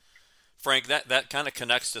made. Frank, that kind of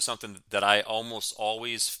connects to something that I almost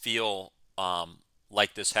always feel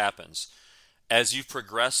like this happens. As you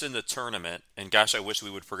progress in the tournament, and gosh, I wish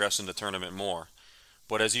we would progress in the tournament more,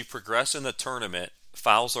 but as you progress in the tournament,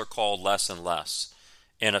 fouls are called less and less,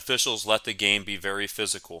 and officials let the game be very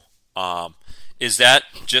physical. Is that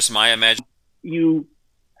just my imagination? You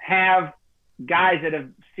have guys that have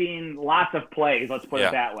seen lots of plays, let's put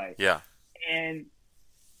it that way. Yeah. And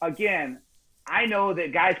again, I know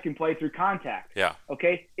that guys can play through contact. Yeah.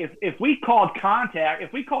 Okay? If we called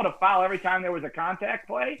a foul every time there was a contact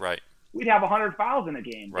play, right, we'd have 100 fouls in a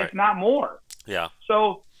game, right, if not more. Yeah.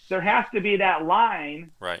 So there has to be that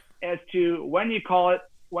line right, as to when you call it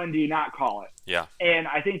when do you not call it? Yeah. And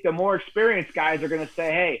I think the more experienced guys are going to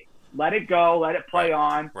say, hey, let it go, let it play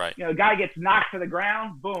on. Right. You know, the guy gets knocked to the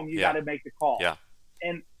ground, boom, you got to make the call. Yeah.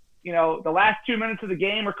 And, you know, the last 2 minutes of the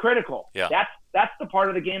game are critical. Yeah. That's the part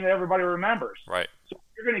of the game that everybody remembers. Right. So if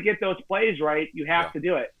you're going to get those plays right, you have to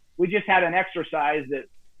do it. We just had an exercise that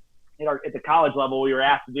at the college level we were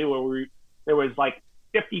asked to do where there was like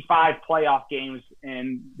 55 playoff games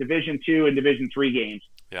in Division II and Division III games.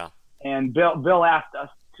 Yeah. And Bill asked us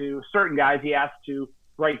certain guys, he asked to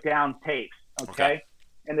write down tapes. Okay.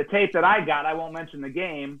 And the tape that I got, I won't mention the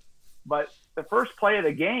game, but the first play of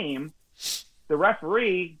the game, the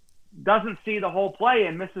referee doesn't see the whole play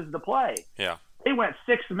and misses the play. Yeah. They went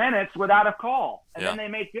 6 minutes without a call, and then they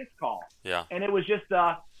make this call. Yeah. And it was just,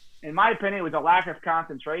 in my opinion, it was a lack of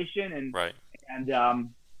concentration. And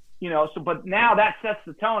you know, but now that sets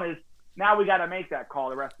the tone is now we got to make that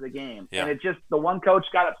call the rest of the game. Yeah. And it just, the one coach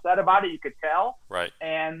got upset about it, you could tell. Right.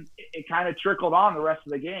 And it kind of trickled on the rest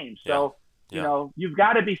of the game. So, you know, you've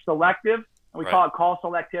got to be selective. And we call it call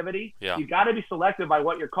selectivity. Yeah. You got to be selective by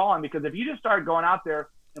what you're calling, because if you just start going out there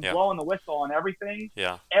and blowing the whistle on everything,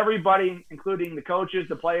 everybody, including the coaches,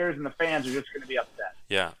 the players, and the fans, are just going to be upset.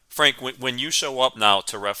 Yeah. Frank, when you show up now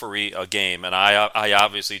to referee a game, and I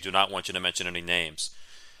obviously do not want you to mention any names,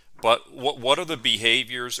 but what are the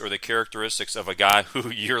behaviors or the characteristics of a guy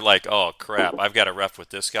who you're like, oh, crap, I've got to ref with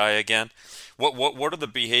this guy again? What are the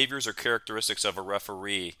behaviors or characteristics of a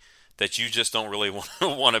referee that you just don't really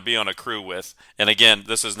want to be on a crew with? And again,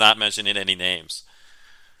 this is not mentioning any names.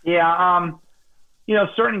 Yeah, you know,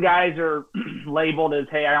 certain guys are labeled as,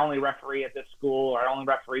 hey, I only referee at this school, or I only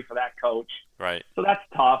referee for that coach. Right. So that's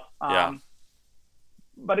tough.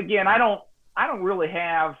 But again, I don't really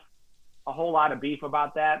have a whole lot of beef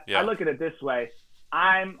about that. I look at it this way.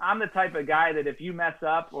 I'm the type of guy that if you mess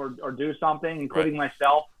up or do something, including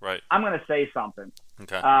myself, I'm going to say something.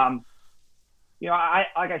 Okay. You know,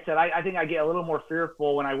 like I said, I think I get a little more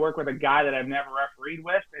fearful when I work with a guy that I've never refereed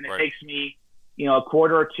with, and it takes me, you know, a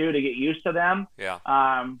quarter or two to get used to them. Yeah.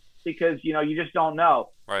 Because, you know, you just don't know.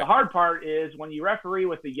 Right. The hard part is when you referee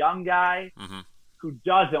with a young guy who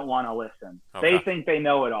doesn't want to listen. Okay. They think they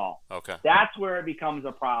know it all. Okay. That's where it becomes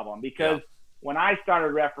a problem, because when I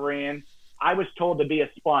started refereeing, I was told to be a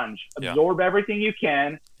sponge, absorb everything you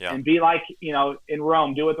can, and be like, you know, in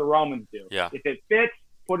Rome, do what the Romans do. Yeah. If it fits,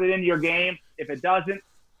 put it into your game. If it doesn't,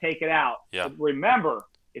 take it out. Yeah. But remember,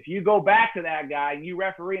 if you go back to that guy and you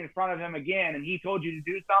referee in front of him again and he told you to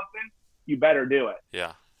do something, you better do it.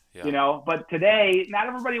 Yeah. Yeah. You know, but today, not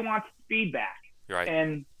everybody wants feedback. Right.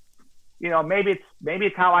 And, you know, maybe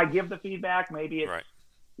it's how I give the feedback. Maybe it's,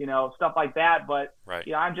 you know, stuff like that. But,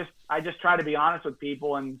 you know, I just try to be honest with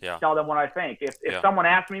people and tell them what I think. If someone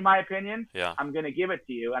asks me my opinion, I'm going to give it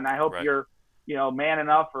to you. And I hope you're, you know, man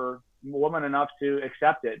enough or woman enough to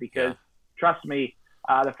accept it, because trust me,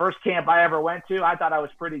 the first camp I ever went to, I thought I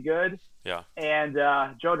was pretty good. Yeah. And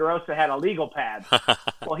Joe DeRosa had a legal pad.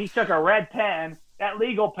 Well, he took a red pen. That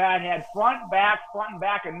legal pad had front and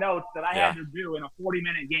back of notes that I had to do in a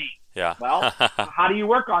 40-minute game. Yeah. Well, how do you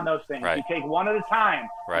work on those things? You take one at a time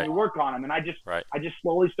and you work on them. And I just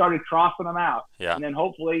slowly started crossing them out. Yeah. And then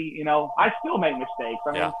hopefully, you know, I still make mistakes.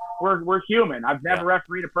 I mean, we're human. I've never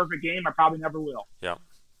refereed a perfect game. I probably never will. Yeah.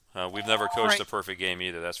 We've never coached a perfect game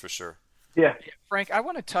either. That's for sure. Yeah. Frank, I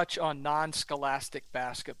want to touch on non-scholastic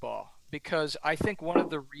basketball, because I think one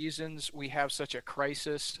of the reasons we have such a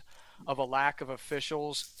crisis of a lack of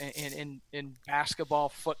officials in basketball,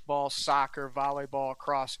 football, soccer, volleyball,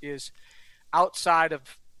 lacrosse is outside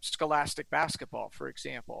of scholastic basketball, for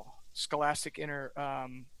example, scholastic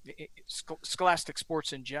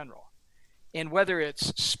sports in general. And whether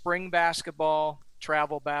it's spring basketball,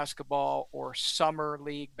 travel basketball, or summer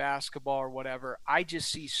league basketball or whatever, I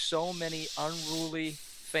just see so many unruly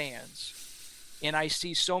fans, and I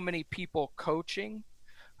see so many people coaching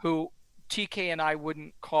who TK and I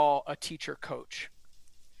wouldn't call a teacher coach.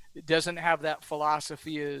 It doesn't have that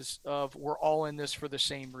philosophy of we're all in this for the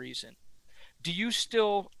same reason. Do you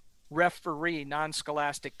still referee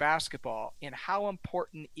non-scholastic basketball, and how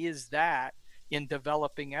important is that in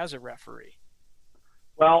developing as a referee?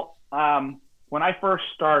 Well, when I first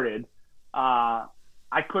started, I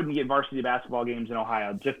couldn't get varsity basketball games in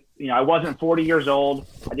Ohio. Just, you know, I wasn't 40 years old.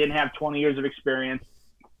 I didn't have 20 years of experience,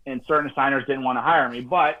 and certain assigners didn't want to hire me,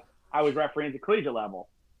 but I was refereeing at the collegiate level.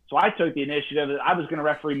 So I took the initiative that I was going to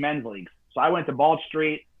referee men's leagues. So I went to Bald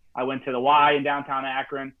Street. I went to the Y in downtown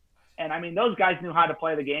Akron. And, I mean, those guys knew how to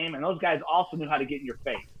play the game, and those guys also knew how to get in your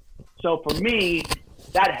face. So for me,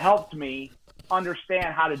 that helped me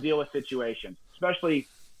understand how to deal with situations, especially,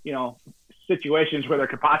 you know, situations where there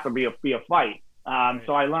could possibly be a fight.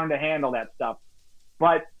 So I learned to handle that stuff.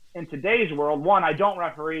 But in today's world, one, I don't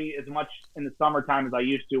referee as much in the summertime as I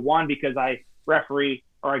used to. One, because I referee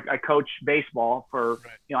or I coach baseball for,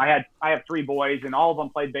 I have 3 boys and all of them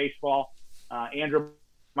played baseball. Andrew,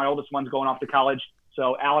 my oldest one's going off to college.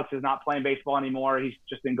 So Alex is not playing baseball anymore. He's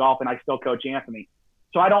just in golf, and I still coach Anthony.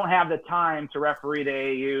 So I don't have the time to referee the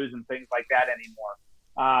AAUs and things like that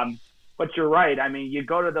anymore. But you're right. I mean, you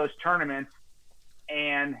go to those tournaments,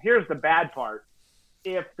 and here's the bad part.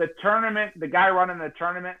 If the guy running the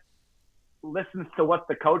tournament listens to what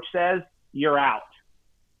the coach says, you're out.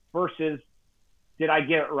 Versus, did I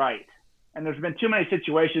get it right? And there's been too many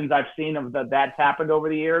situations I've seen of that's happened over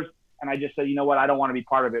the years, and I just said, you know what, I don't want to be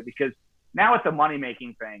part of it because now it's a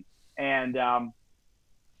money-making thing. And,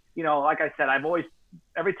 like I said,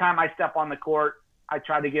 every time I step on the court, I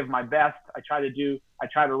try to give my best. I try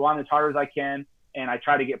to run as hard as I can, and I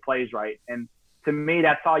try to get plays right. And to me,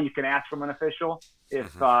 that's all you can ask from an official.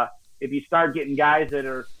 If you start getting guys that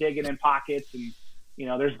are digging in pockets, and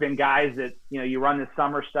there's been guys that you run the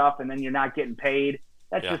summer stuff and then you're not getting paid.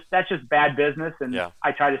 That's just bad business, and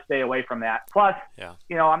I try to stay away from that. Plus,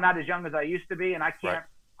 I'm not as young as I used to be, and I can't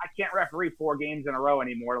referee 4 games in a row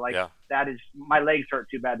anymore. That is, my legs hurt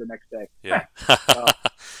too bad the next day. Yeah.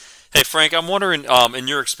 Hey, Frank, I'm wondering, in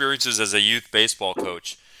your experiences as a youth baseball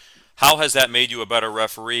coach, how has that made you a better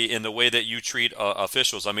referee in the way that you treat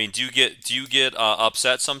officials? I mean, do you get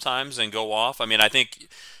upset sometimes and go off? I mean,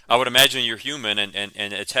 I would imagine you're human, and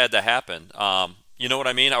it's had to happen. You know what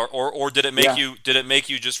I mean? Or did it make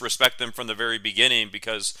you just respect them from the very beginning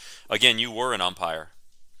because, again, you were an umpire?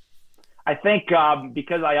 I think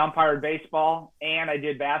because I umpired baseball and I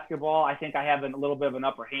did basketball, I think I have a little bit of an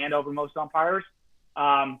upper hand over most umpires.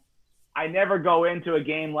 I never go into a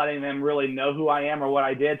game letting them really know who I am or what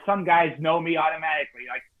I did. Some guys know me automatically.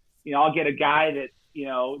 I'll get a guy that,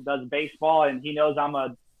 does baseball and he knows I'm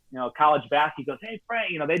a, college basketball. He goes, "Hey,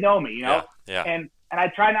 Frank," they know me, Yeah. And I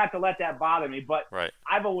try not to let that bother me, but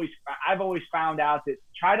I've always found out that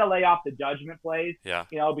try to lay off the judgment plays,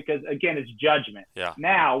 because again, it's judgment. Yeah.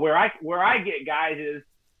 Now where I get guys is,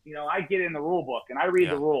 I get in the rule book and I read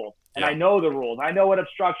the rules and I know the rules. I know what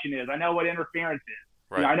obstruction is. I know what interference is.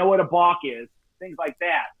 Right. I know what a balk is, things like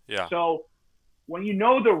that. Yeah. So when you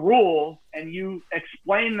know the rules and you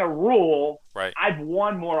explain the rule, I've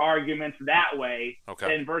won more arguments that way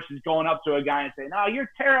than versus going up to a guy and saying, "No,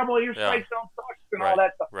 you're terrible. Your strikes don't suck," and all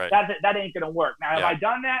that stuff. Right. That ain't going to work. Now, have I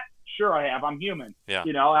done that? Sure, I have. I'm human. Yeah.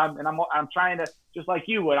 I'm trying to, just like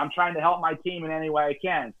you would, I'm trying to help my team in any way I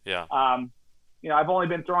can. Yeah. I've only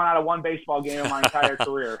been thrown out of 1 baseball game in my entire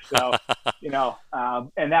career. So,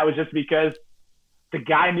 and that was just because the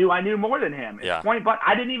guy knew I knew more than him. At point, but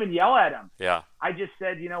I didn't even yell at him. Yeah. I just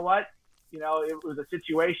said, you know what? It was a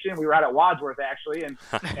situation. We were out at Wadsworth actually, and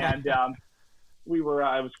we were.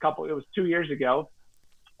 It was 2 years ago,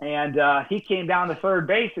 and he came down to third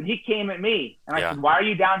base, and he came at me, and I said, "Why are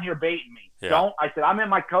you down here baiting me?" Yeah. I said, "I'm in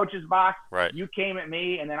my coach's box. Right. You came at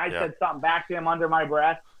me," and then I said something back to him under my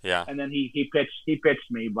breath. Yeah. And then he pitched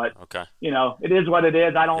me, but okay. It is what it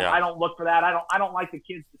is. I don't look for that. I don't like the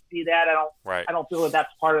kids to see that. I don't feel that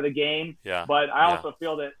that's part of the game. Yeah. But I also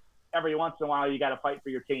feel that every once in a while you got to fight for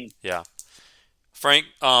your team. Yeah. Frank,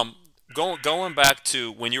 going back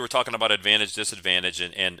to when you were talking about advantage, disadvantage,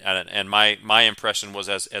 and my impression was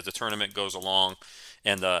as the tournament goes along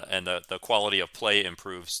and the quality of play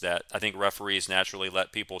improves, that I think referees naturally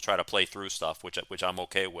let people try to play through stuff, which I'm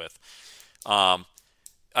okay with.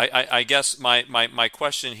 I guess my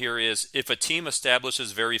question here is, if a team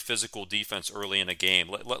establishes very physical defense early in a game,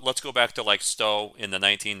 let's go back to like Stowe in the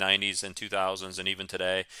 1990s and 2000s, and even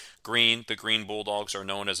today, the Green Bulldogs are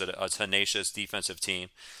known as a tenacious defensive team.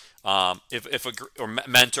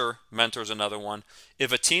 Mentor's another one.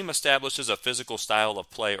 If a team establishes a physical style of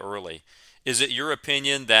play early, is it your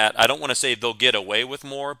opinion that, I don't want to say they'll get away with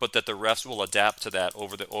more, but that the refs will adapt to that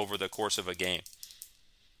over the course of a game?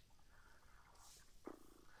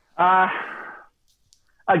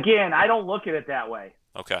 Again, I don't look at it that way.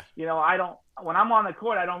 Okay. I don't. When I'm on the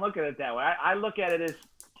court, I don't look at it that way. I look at it as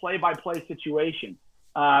play-by-play situation.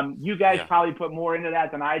 You guys probably put more into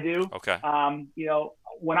that than I do. Okay.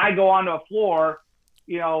 When I go onto a floor,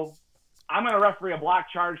 I'm going to referee a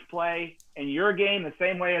block charge play in your game the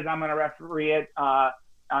same way as I'm going to referee it on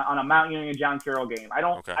a Mount Union and John Carroll game. I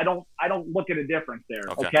don't look at a difference there.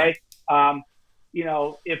 Okay.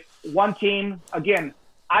 If one team, again,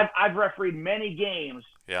 I've refereed many games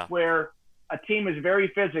where a team is very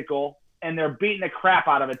physical and they're beating the crap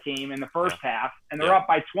out of a team in the first half and they're up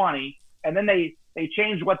by 20, and then they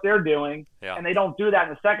change what they're doing and they don't do that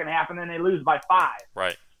in the second half, and then they lose by 5.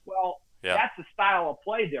 Right. Well, that's the style of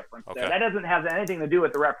play difference there. Okay. That doesn't have anything to do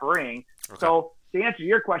with the refereeing. Okay. So to answer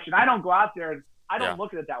your question, I don't go out there and I don't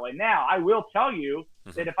look at it that way. Now, I will tell you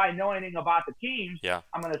that if I know anything about the teams,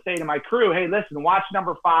 I'm going to say to my crew, hey, listen, watch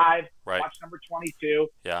number 5, watch number 22. You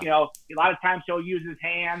know, a lot of times he'll use his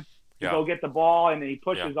hands to go get the ball, and then he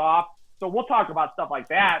pushes off. So we'll talk about stuff like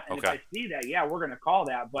that. And if I see that, we're going to call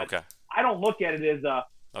that. But I don't look at it as a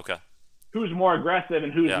who's more aggressive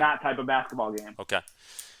and who's not type of basketball game. Okay.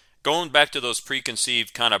 Going back to those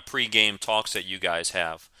preconceived kind of pregame talks that you guys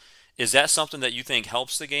have, is that something that you think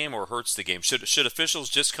helps the game or hurts the game? Should officials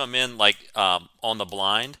just come in like on the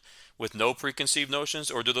blind with no preconceived notions,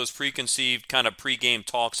 or do those preconceived kind of pregame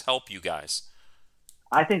talks help you guys?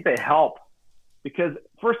 I think they help because,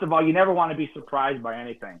 first of all, you never want to be surprised by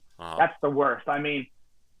anything. That's the worst. I mean,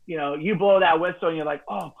 you know, you blow that whistle and you're like,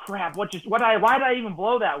 oh crap, why did I even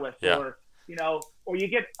blow that whistle? Or, you know, or you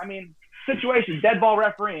get, I mean, situations, dead ball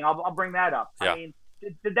refereeing. I'll bring that up. I mean,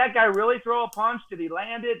 did that guy really throw a punch? Did he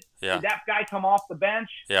land it? Did that guy come off the bench?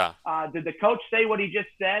 Did the coach say what he just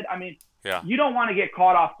said? I mean, you don't want to get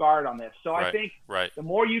caught off guard on this. So I think the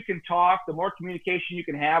more you can talk, the more communication you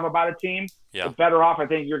can have about a team, the better off I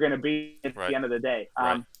think you're going to be at the end of the day.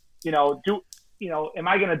 You know, am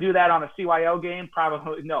I going to do that on a CYO game?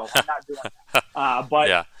 Probably no. I'm not doing that.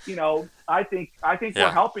 But you know, I think we're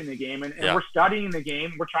helping the game and we're studying the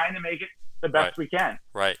game. We're trying to make it the best we can.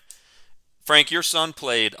 Right. Frank, your son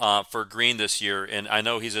played for Green this year, and I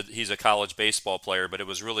know he's a college baseball player, but it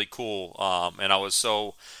was really cool. And I was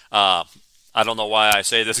so I don't know why I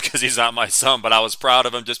say this because he's not my son, but I was proud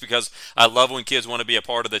of him just because I love when kids want to be a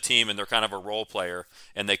part of the team and they're kind of a role player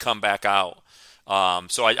and they come back out.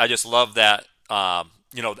 So I just love that.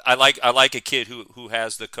 You know, I like a kid who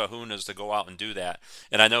has the kahunas to go out and do that.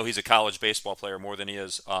 And I know he's a college baseball player more than he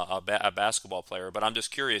is a basketball player. But I'm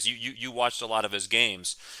just curious. You watched a lot of his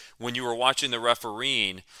games. When you were watching the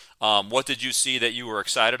refereeing, what did you see that you were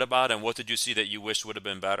excited about, and what did you see that you wished would have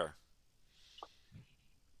been better?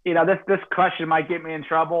 You know, this question might get me in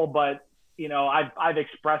trouble, but you know, I've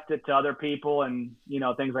expressed it to other people, and you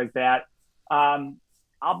know, things like that. I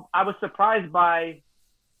was surprised by.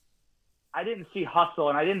 I didn't see hustle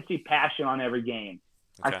and I didn't see passion on every game.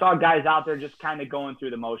 I saw guys out there just kind of going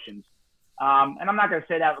through the motions. And I'm not going to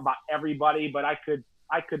say that about everybody, but I could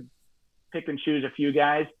pick and choose a few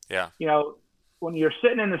guys. Yeah. You know, when you're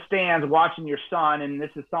sitting in the stands watching your son, and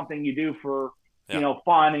this is something you do for, you know,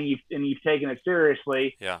 fun, and you've taken it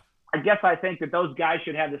seriously. Yeah. I guess I think that those guys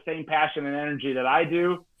should have the same passion and energy that I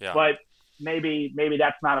do. Yeah. But maybe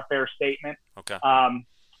that's not a fair statement. Okay.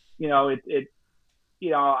 You know,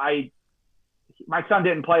 my son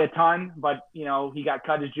didn't play a ton, but, you know, he got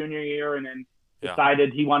cut his junior year and then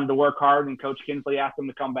decided he wanted to work hard, and Coach Kinsley asked him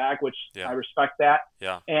to come back, which I respect that.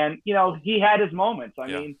 Yeah. And, you know, he had his moments. I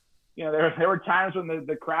mean, you know, there were times when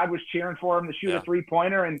the crowd was cheering for him to shoot a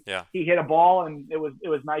three-pointer, and he hit a ball, and it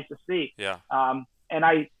was nice to see. Yeah. And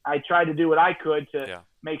I tried to do what I could to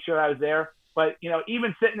make sure I was there. But, you know,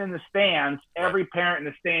 even sitting in the stands, every parent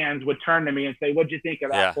in the stands would turn to me and say, what'd you think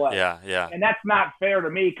of that play? Yeah. And that's not fair to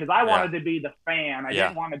me because I wanted to be the fan. I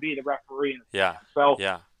didn't want to be the referee in the stands. So,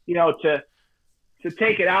 you know, to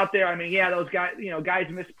take it out there, I mean, those guys, you know, guys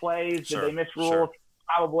miss plays. Did they miss rules?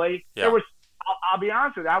 Probably. There was, I'll be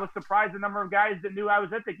honest with you, I was surprised the number of guys that knew I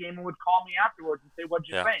was at the game and would call me afterwards and say, what'd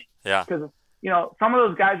you think? Yeah. Because, you know, some of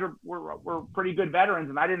those guys were pretty good veterans,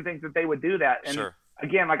 and I didn't think that they would do that. And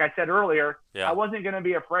again, like I said earlier, I wasn't going to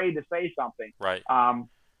be afraid to say something. Right.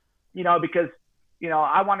 You know, because, you know,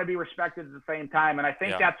 I want to be respected at the same time. And I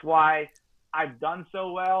think that's why I've done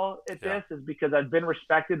so well at this, is because I've been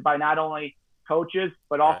respected by not only coaches,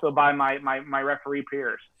 but also by my referee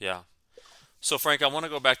peers. Yeah. So, Frank, I want to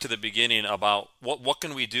go back to the beginning about what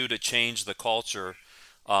can we do to change the culture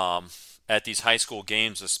at these high school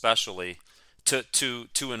games, especially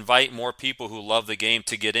to invite more people who love the game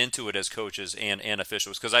to get into it as coaches and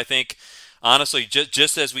officials. Because I think, honestly,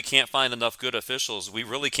 just as we can't find enough good officials, we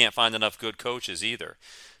really can't find enough good coaches either.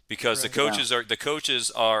 Because the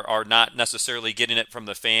coaches are not necessarily getting it from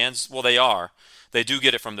the fans. Well, they are. They do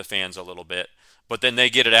get it from the fans a little bit. But then they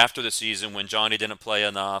get it after the season when Johnny didn't play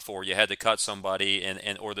enough, or you had to cut somebody,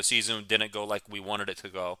 or the season didn't go like we wanted it to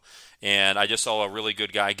go. And I just saw a really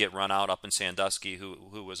good guy get run out up in Sandusky,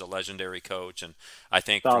 who was a legendary coach, and I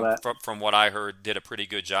think from what I heard, did a pretty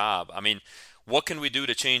good job. I mean, what can we do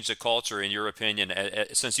to change the culture, in your opinion?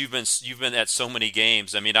 Since you've been at so many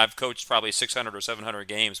games, I mean, I've coached probably 600 or 700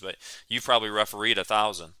 games, but you've probably refereed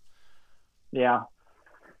 1,000. Yeah,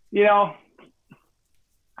 you know.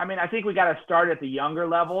 I mean, I think we got to start at the younger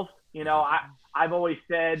levels. You know, I've always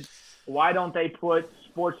said, why don't they put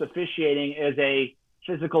sports officiating as a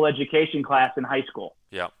physical education class in high school.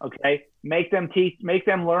 Yeah. Okay. Make them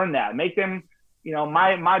learn that. Make them,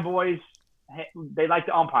 my boys, they like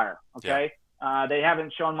to umpire. Okay. Yeah. They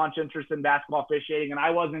haven't shown much interest in basketball officiating, and I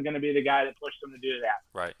wasn't going to be the guy that pushed them to do that.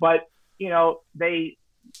 Right. But,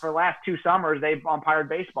 for the last 2 summers, they've umpired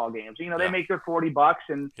baseball games. They make their $40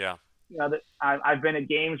 and, I've been at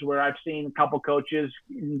games where I've seen a couple coaches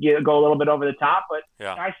go a little bit over the top, but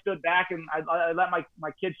I stood back and I let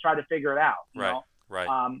my kids try to figure it out. You know? Right.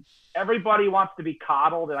 Everybody wants to be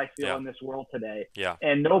coddled, I feel, in this world today. Yeah.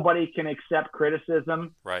 And nobody can accept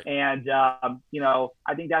criticism. Right. And, I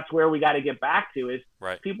think that's where we got to get back to is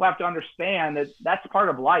people have to understand that that's part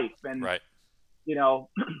of life. And,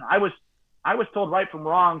 I was told right from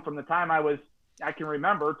wrong from the time I can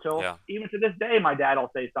remember till even to this day, my dad will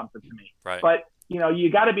say something to me. Right. But, you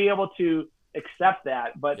got to be able to accept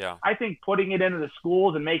that. But I think putting it into the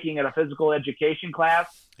schools and making it a physical education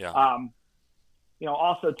class,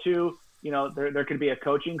 also too, there could be a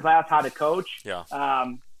coaching class, how to coach,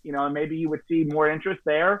 and maybe you would see more interest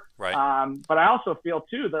there. Right. But I also feel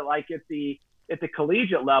too that like at the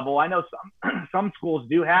collegiate level, I know some schools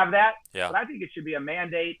do have that, but I think it should be a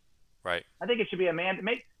mandate. Right. I think it should be a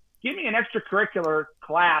mandate. Give me an extracurricular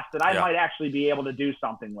class that I might actually be able to do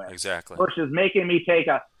something with. Exactly. Versus making me take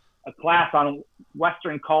a class on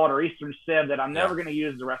Western Cult or Eastern Civ that I'm never going to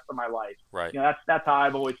use the rest of my life. Right. That's how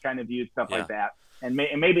I've always kind of viewed stuff like that. And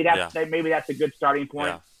maybe that's a good starting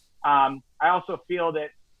point. Yeah. I also feel that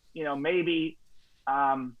maybe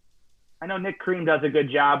I know Nick Cream does a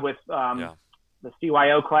good job with the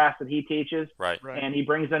CYO class that he teaches. Right. And he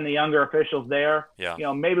brings in the younger officials there.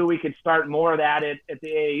 Yeah. Maybe we could start more of that at the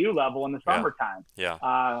AAU level in the summertime.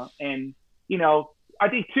 Yeah. And I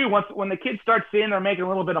think too, when the kids start seeing they're making a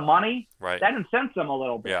little bit of money, that incents them a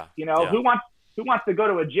little bit. Yeah. Who wants to go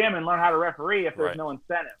to a gym and learn how to referee if there's no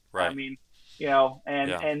incentive? Right. I mean,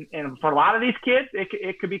 and for a lot of these kids,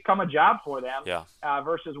 it could become a job for them. Yeah.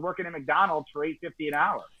 Versus working at McDonald's for $8.50 an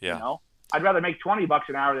hour. Yeah. I'd rather make $20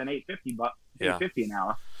 an hour than $8.50 an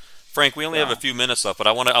hour. Frank, we only have a few minutes left, but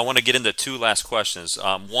I want to get into 2 last questions.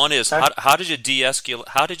 One is how did you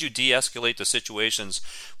de-escalate the situations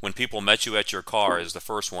when people met you at your car? Is the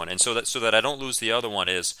first one, and so that I don't lose the other one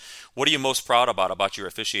is what are you most proud about your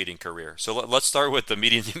officiating career? So let's start with the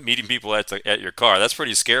meeting people at your car. That's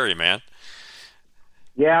pretty scary, man.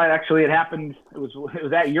 Yeah, actually, it happened. It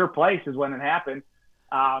was at your place is when it happened.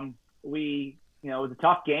 It was a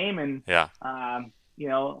tough game, and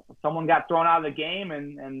someone got thrown out of the game,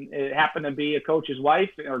 and it happened to be a coach's wife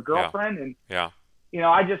or girlfriend, and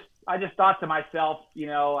I just thought to myself,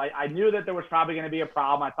 I knew that there was probably going to be a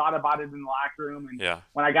problem. I thought about it in the locker room, and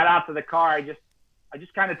when I got out to the car, I just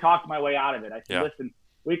kind of talked my way out of it. I said, listen,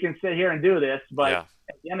 we can sit here and do this, but at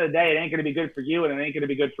the end of the day, it ain't going to be good for you, and it ain't going to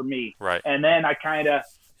be good for me. Right. And then I kind of.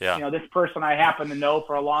 Yeah. This person I happen to know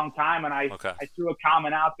for a long time, and I threw a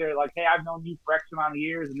comment out there like, "Hey, I've known you for X amount of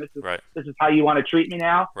years, and this is how you want to treat me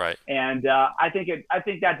now." Right. And I think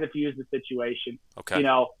that diffused the situation. Okay.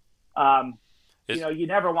 You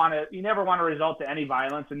never want to result to any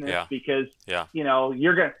violence in this because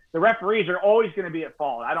the referees are always going to be at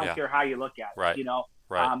fault. I don't care how you look at it. Right.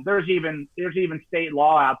 Right. There's even state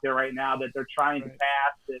law out there right now that they're trying to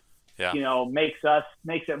pass that. Yeah. Makes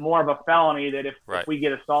it more of a felony that if we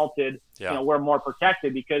get assaulted, we're more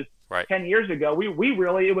protected because 10 years ago, we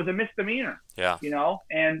really, it was a misdemeanor,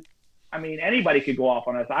 and I mean, anybody could go off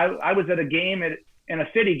on us. I was at a game in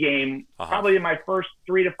a city game, probably in my first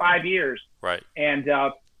 3 to 5 years. Right. And,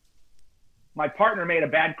 my partner made a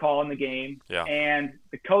bad call in the game and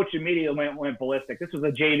the coach immediately went ballistic. This was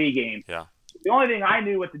a JV game. Yeah. The only thing I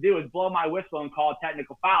knew what to do is blow my whistle and call a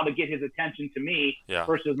technical foul to get his attention to me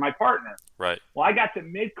versus my partner. Right. Well, I got to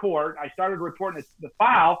mid-court. I started reporting the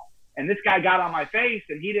foul, and this guy got on my face,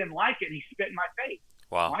 and he didn't like it, and he spit in my face.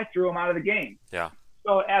 Wow. I threw him out of the game. Yeah.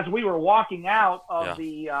 So as we were walking out of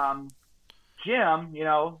the gym,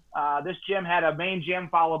 this gym had a main gym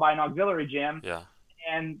followed by an auxiliary gym. Yeah.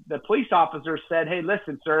 And the police officer said, "Hey,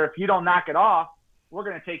 listen, sir, if you don't knock it off, we're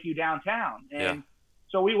going to take you downtown." And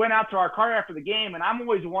so we went out to our car after the game, and I'm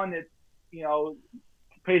always one that,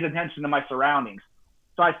 pays attention to my surroundings.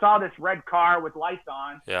 So I saw this red car with lights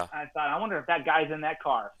on, and I thought, I wonder if that guy's in that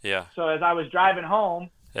car. Yeah. So as I was driving home,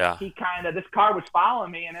 this car was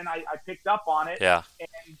following me, and then I picked up on it, and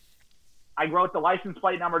I wrote the license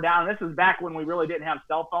plate number down. And this is back when we really didn't have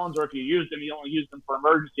cell phones, or if you used them, you only used them for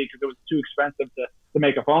emergency because it was too expensive to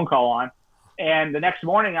make a phone call on. And the next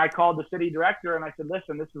morning, I called the city director, and I said,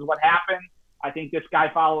 listen, this is what happened. I think this guy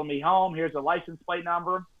followed me home. Here's a license plate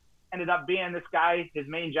number. Ended up being this guy, his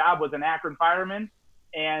main job was an Akron fireman.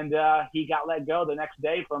 and he got let go the next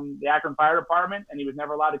day from the Akron Fire Department, and he was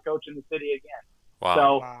never allowed to coach in the city again. Wow.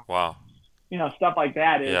 So, wow. Stuff like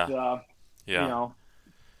that is,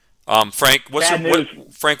 Frank, bad news.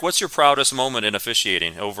 Frank, what's your proudest moment in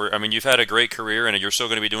officiating? You've had a great career, and you're still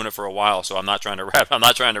going to be doing it for a while. So I'm not trying to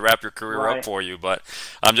wrap your career up for you, but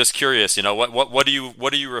I'm just curious. What do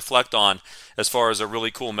you reflect on as far as a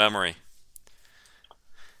really cool memory?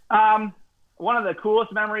 One of the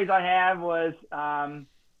coolest memories I have was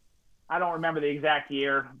I don't remember the exact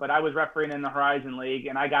year, but I was refereeing in the Horizon League,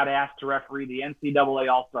 and I got asked to referee the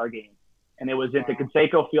NCAA All-Star Game, and it was at the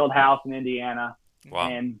Conseco Fieldhouse in Indiana. Wow.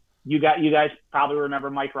 And you guys probably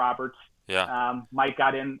remember Mike Roberts. Yeah. Mike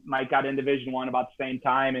got in Division I about the same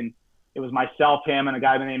time, and it was myself, him, and a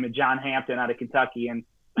guy by the name of John Hampton out of Kentucky, and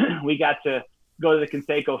we got to go to the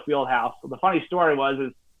Conseco Fieldhouse. So the funny story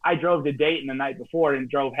is I drove to Dayton the night before and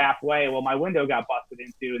drove halfway. Well, my window got busted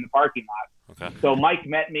into in the parking lot. Okay. So Mike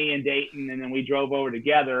met me in Dayton, and then we drove over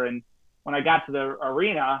together. And when I got to the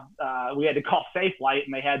arena, we had to call Safe Light,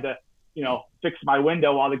 and they had to, fix my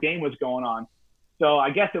window while the game was going on. So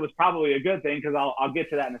I guess it was probably a good thing because I'll get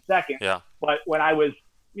to that in a second. Yeah. But when I was,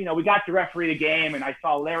 we got to referee the game, and I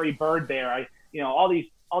saw Larry Bird there. All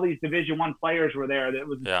these Division I players were there. That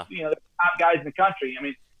was, the top guys in the country. I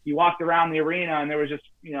mean, you walked around the arena, and there was just,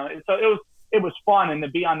 so it was fun. And to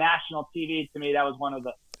be on national TV, to me, that was one of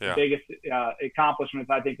the biggest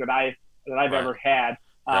accomplishments I think that I've ever had.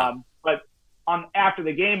 But after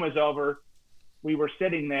the game was over, we were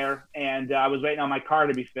sitting there, and I was waiting on my car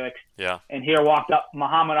to be fixed. Yeah. And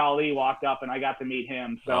Muhammad Ali walked up, and I got to meet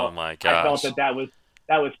him. So oh my gosh. I felt that was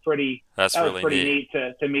pretty. That's that really was pretty neat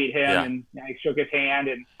to meet him, and I shook his hand,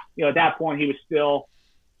 and at that point he was still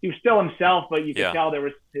himself, but you could tell there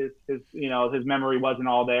was his memory wasn't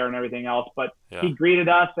all there and everything else. But he greeted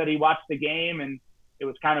us, that he watched the game, and it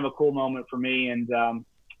was kind of a cool moment for me. And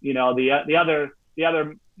the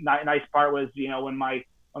other nice part was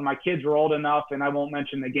when my kids were old enough, and I won't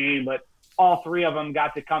mention the game, but all three of them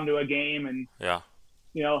got to come to a game, and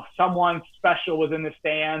someone special was in the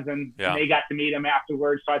stands, and they got to meet him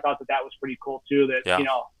afterwards. So I thought that was pretty cool too. That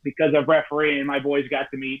because of refereeing, my boys got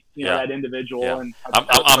to meet that individual. Yeah. And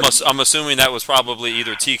I'm assuming that was probably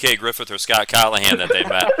either TK Griffith or Scott Callahan that they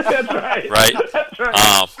met. That's right. Right. That's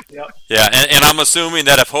right. Yeah, and I'm assuming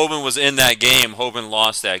that if Hoban was in that game, Hoban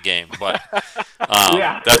lost that game. But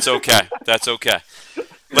that's okay. That's okay.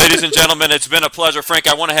 Ladies and gentlemen, it's been a pleasure. Frank,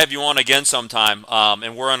 I want to have you on again sometime,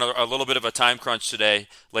 and we're on a little bit of a time crunch today,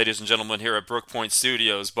 ladies and gentlemen, here at Brook Point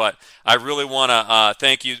Studios, but I really want to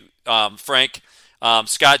thank you, Frank.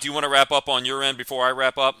 Scott, do you want to wrap up on your end before I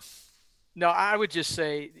wrap up? No, I would just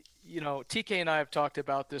say, TK and I have talked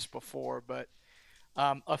about this before, but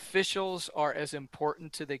officials are as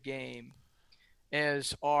important to the game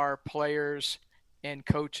as are players and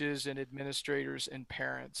coaches and administrators and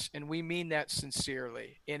parents. And we mean that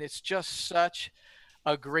sincerely. And it's just such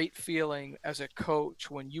a great feeling as a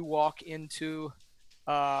coach when you walk into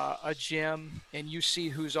a gym and you see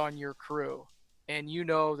who's on your crew, and you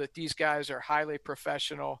know that these guys are highly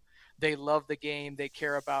professional. They love the game. They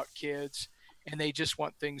care about kids, and they just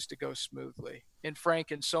want things to go smoothly. And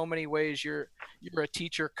Frank, in so many ways, you're a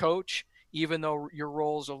teacher coach, even though your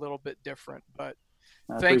role's a little bit different, but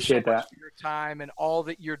thanks so much for your time and all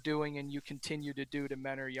that you're doing and you continue to do to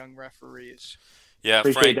mentor young referees. Yeah,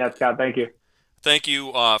 appreciate Frank, that, Scott. Thank you. Thank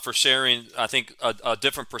you for sharing, I think, a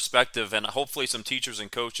different perspective, and hopefully some teachers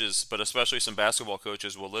and coaches, but especially some basketball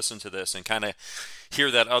coaches, will listen to this and kind of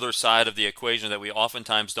hear that other side of the equation that we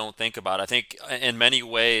oftentimes don't think about. I think in many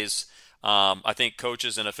ways, I think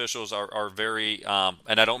coaches and officials are very,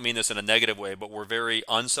 and I don't mean this in a negative way, but we're very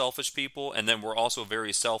unselfish people, and then we're also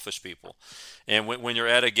very selfish people. And when you're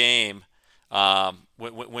at a game,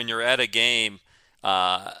 when you're at a game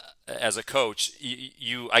as a coach,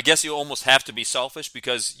 I guess you almost have to be selfish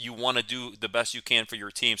because you want to do the best you can for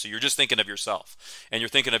your team. So you're just thinking of yourself and you're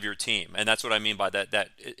thinking of your team, and that's what I mean by that. That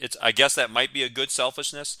it's, I guess that might be a good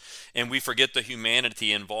selfishness, and we forget the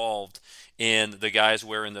humanity involved in the guys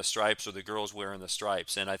wearing the stripes or the girls wearing the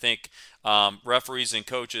stripes. And I think referees and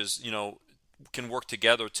coaches, can work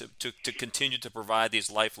together to continue to provide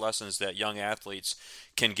these life lessons that young athletes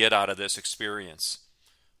can get out of this experience.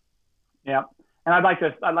 Yeah. And I'd like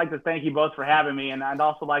to thank you both for having me. And I'd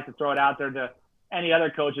also like to throw it out there to any other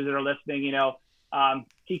coaches that are listening.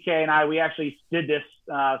 TK and I, we actually did this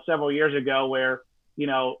several years ago where,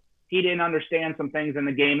 he didn't understand some things in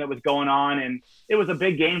the game that was going on. And it was a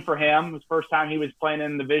big game for him. It was the first time he was playing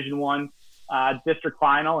in the Division I district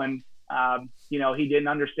final. And, he didn't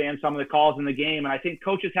understand some of the calls in the game. And I think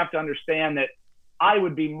coaches have to understand that I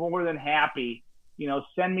would be more than happy,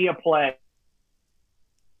 send me a play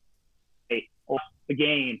the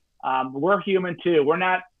game. We're human too. We're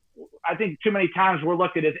not. I think too many times we're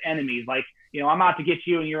looked at as enemies. Like, I'm out to get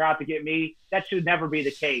you and you're out to get me. That should never be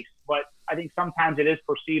the case. But I think sometimes it is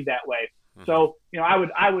perceived that way. Mm-hmm. So,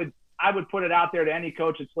 I would put it out there to any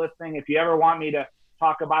coach that's listening. If you ever want me to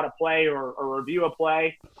talk about a play or review a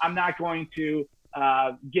play, I'm not going to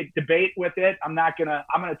get debate with it. I'm going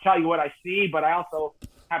to tell you what I see, but I also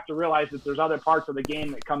have to realize that there's other parts of the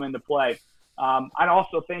game that come into play. I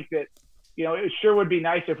also think that, it sure would be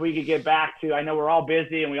nice if we could get back to, I know we're all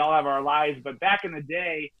busy and we all have our lives, but back in the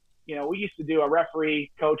day, we used to do a referee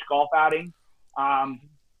coach golf outing. And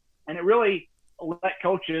it really let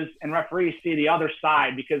coaches and referees see the other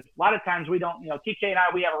side, because a lot of times we don't, TK and I,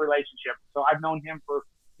 we have a relationship. So I've known him for,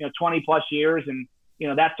 20 plus years, and,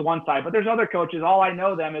 that's the one side. But there's other coaches. All I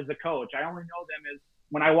know them as a coach. I only know them as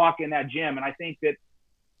when I walk in that gym. And I think that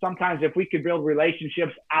sometimes if we could build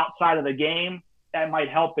relationships outside of the game, that might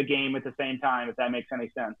help the game at the same time, if that makes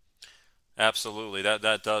any sense. Absolutely,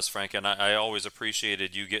 that does, Frank, and I always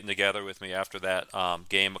appreciated you getting together with me after that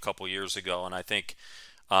game a couple years ago. And I think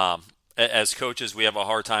as coaches, we have a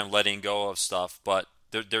hard time letting go of stuff, but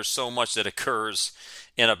there's so much that occurs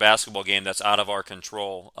in a basketball game that's out of our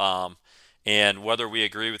control. And whether we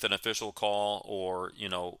agree with an official call or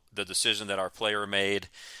the decision that our player made,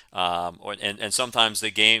 and sometimes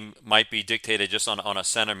the game might be dictated just on a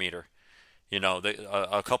centimeter.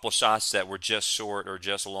 A couple shots that were just short or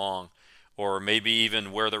just long, or maybe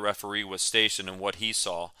even where the referee was stationed and what he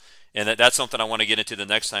saw. And that's something I want to get into the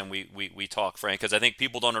next time we talk, Frank, because I think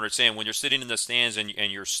people don't understand when you're sitting in the stands and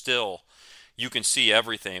you're still, you can see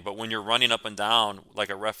everything. But when you're running up and down like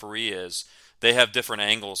a referee is, they have different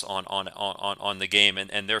angles on the game,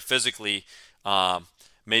 and they're physically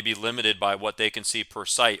maybe limited by what they can see per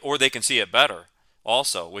sight, or they can see it better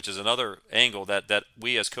also, which is another angle that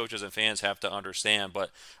we as coaches and fans have to understand.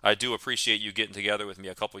 But I do appreciate you getting together with me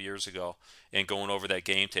a couple years ago and going over that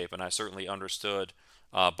game tape, and I certainly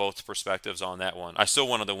both perspectives on that one. I still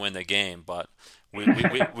wanted to win the game, but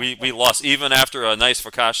we lost. Even after a nice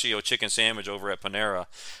focaccia chicken sandwich over at Panera,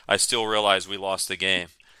 I still realized we lost the game.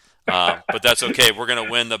 But that's okay. We're going to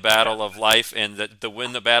win the battle of life, and to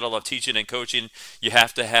win the battle of teaching and coaching, you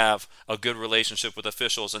have to have a good relationship with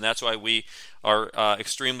officials, and that's why we are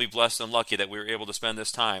extremely blessed and lucky that we were able to spend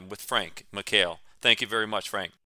this time with Frank Micale. Thank you very much, Frank.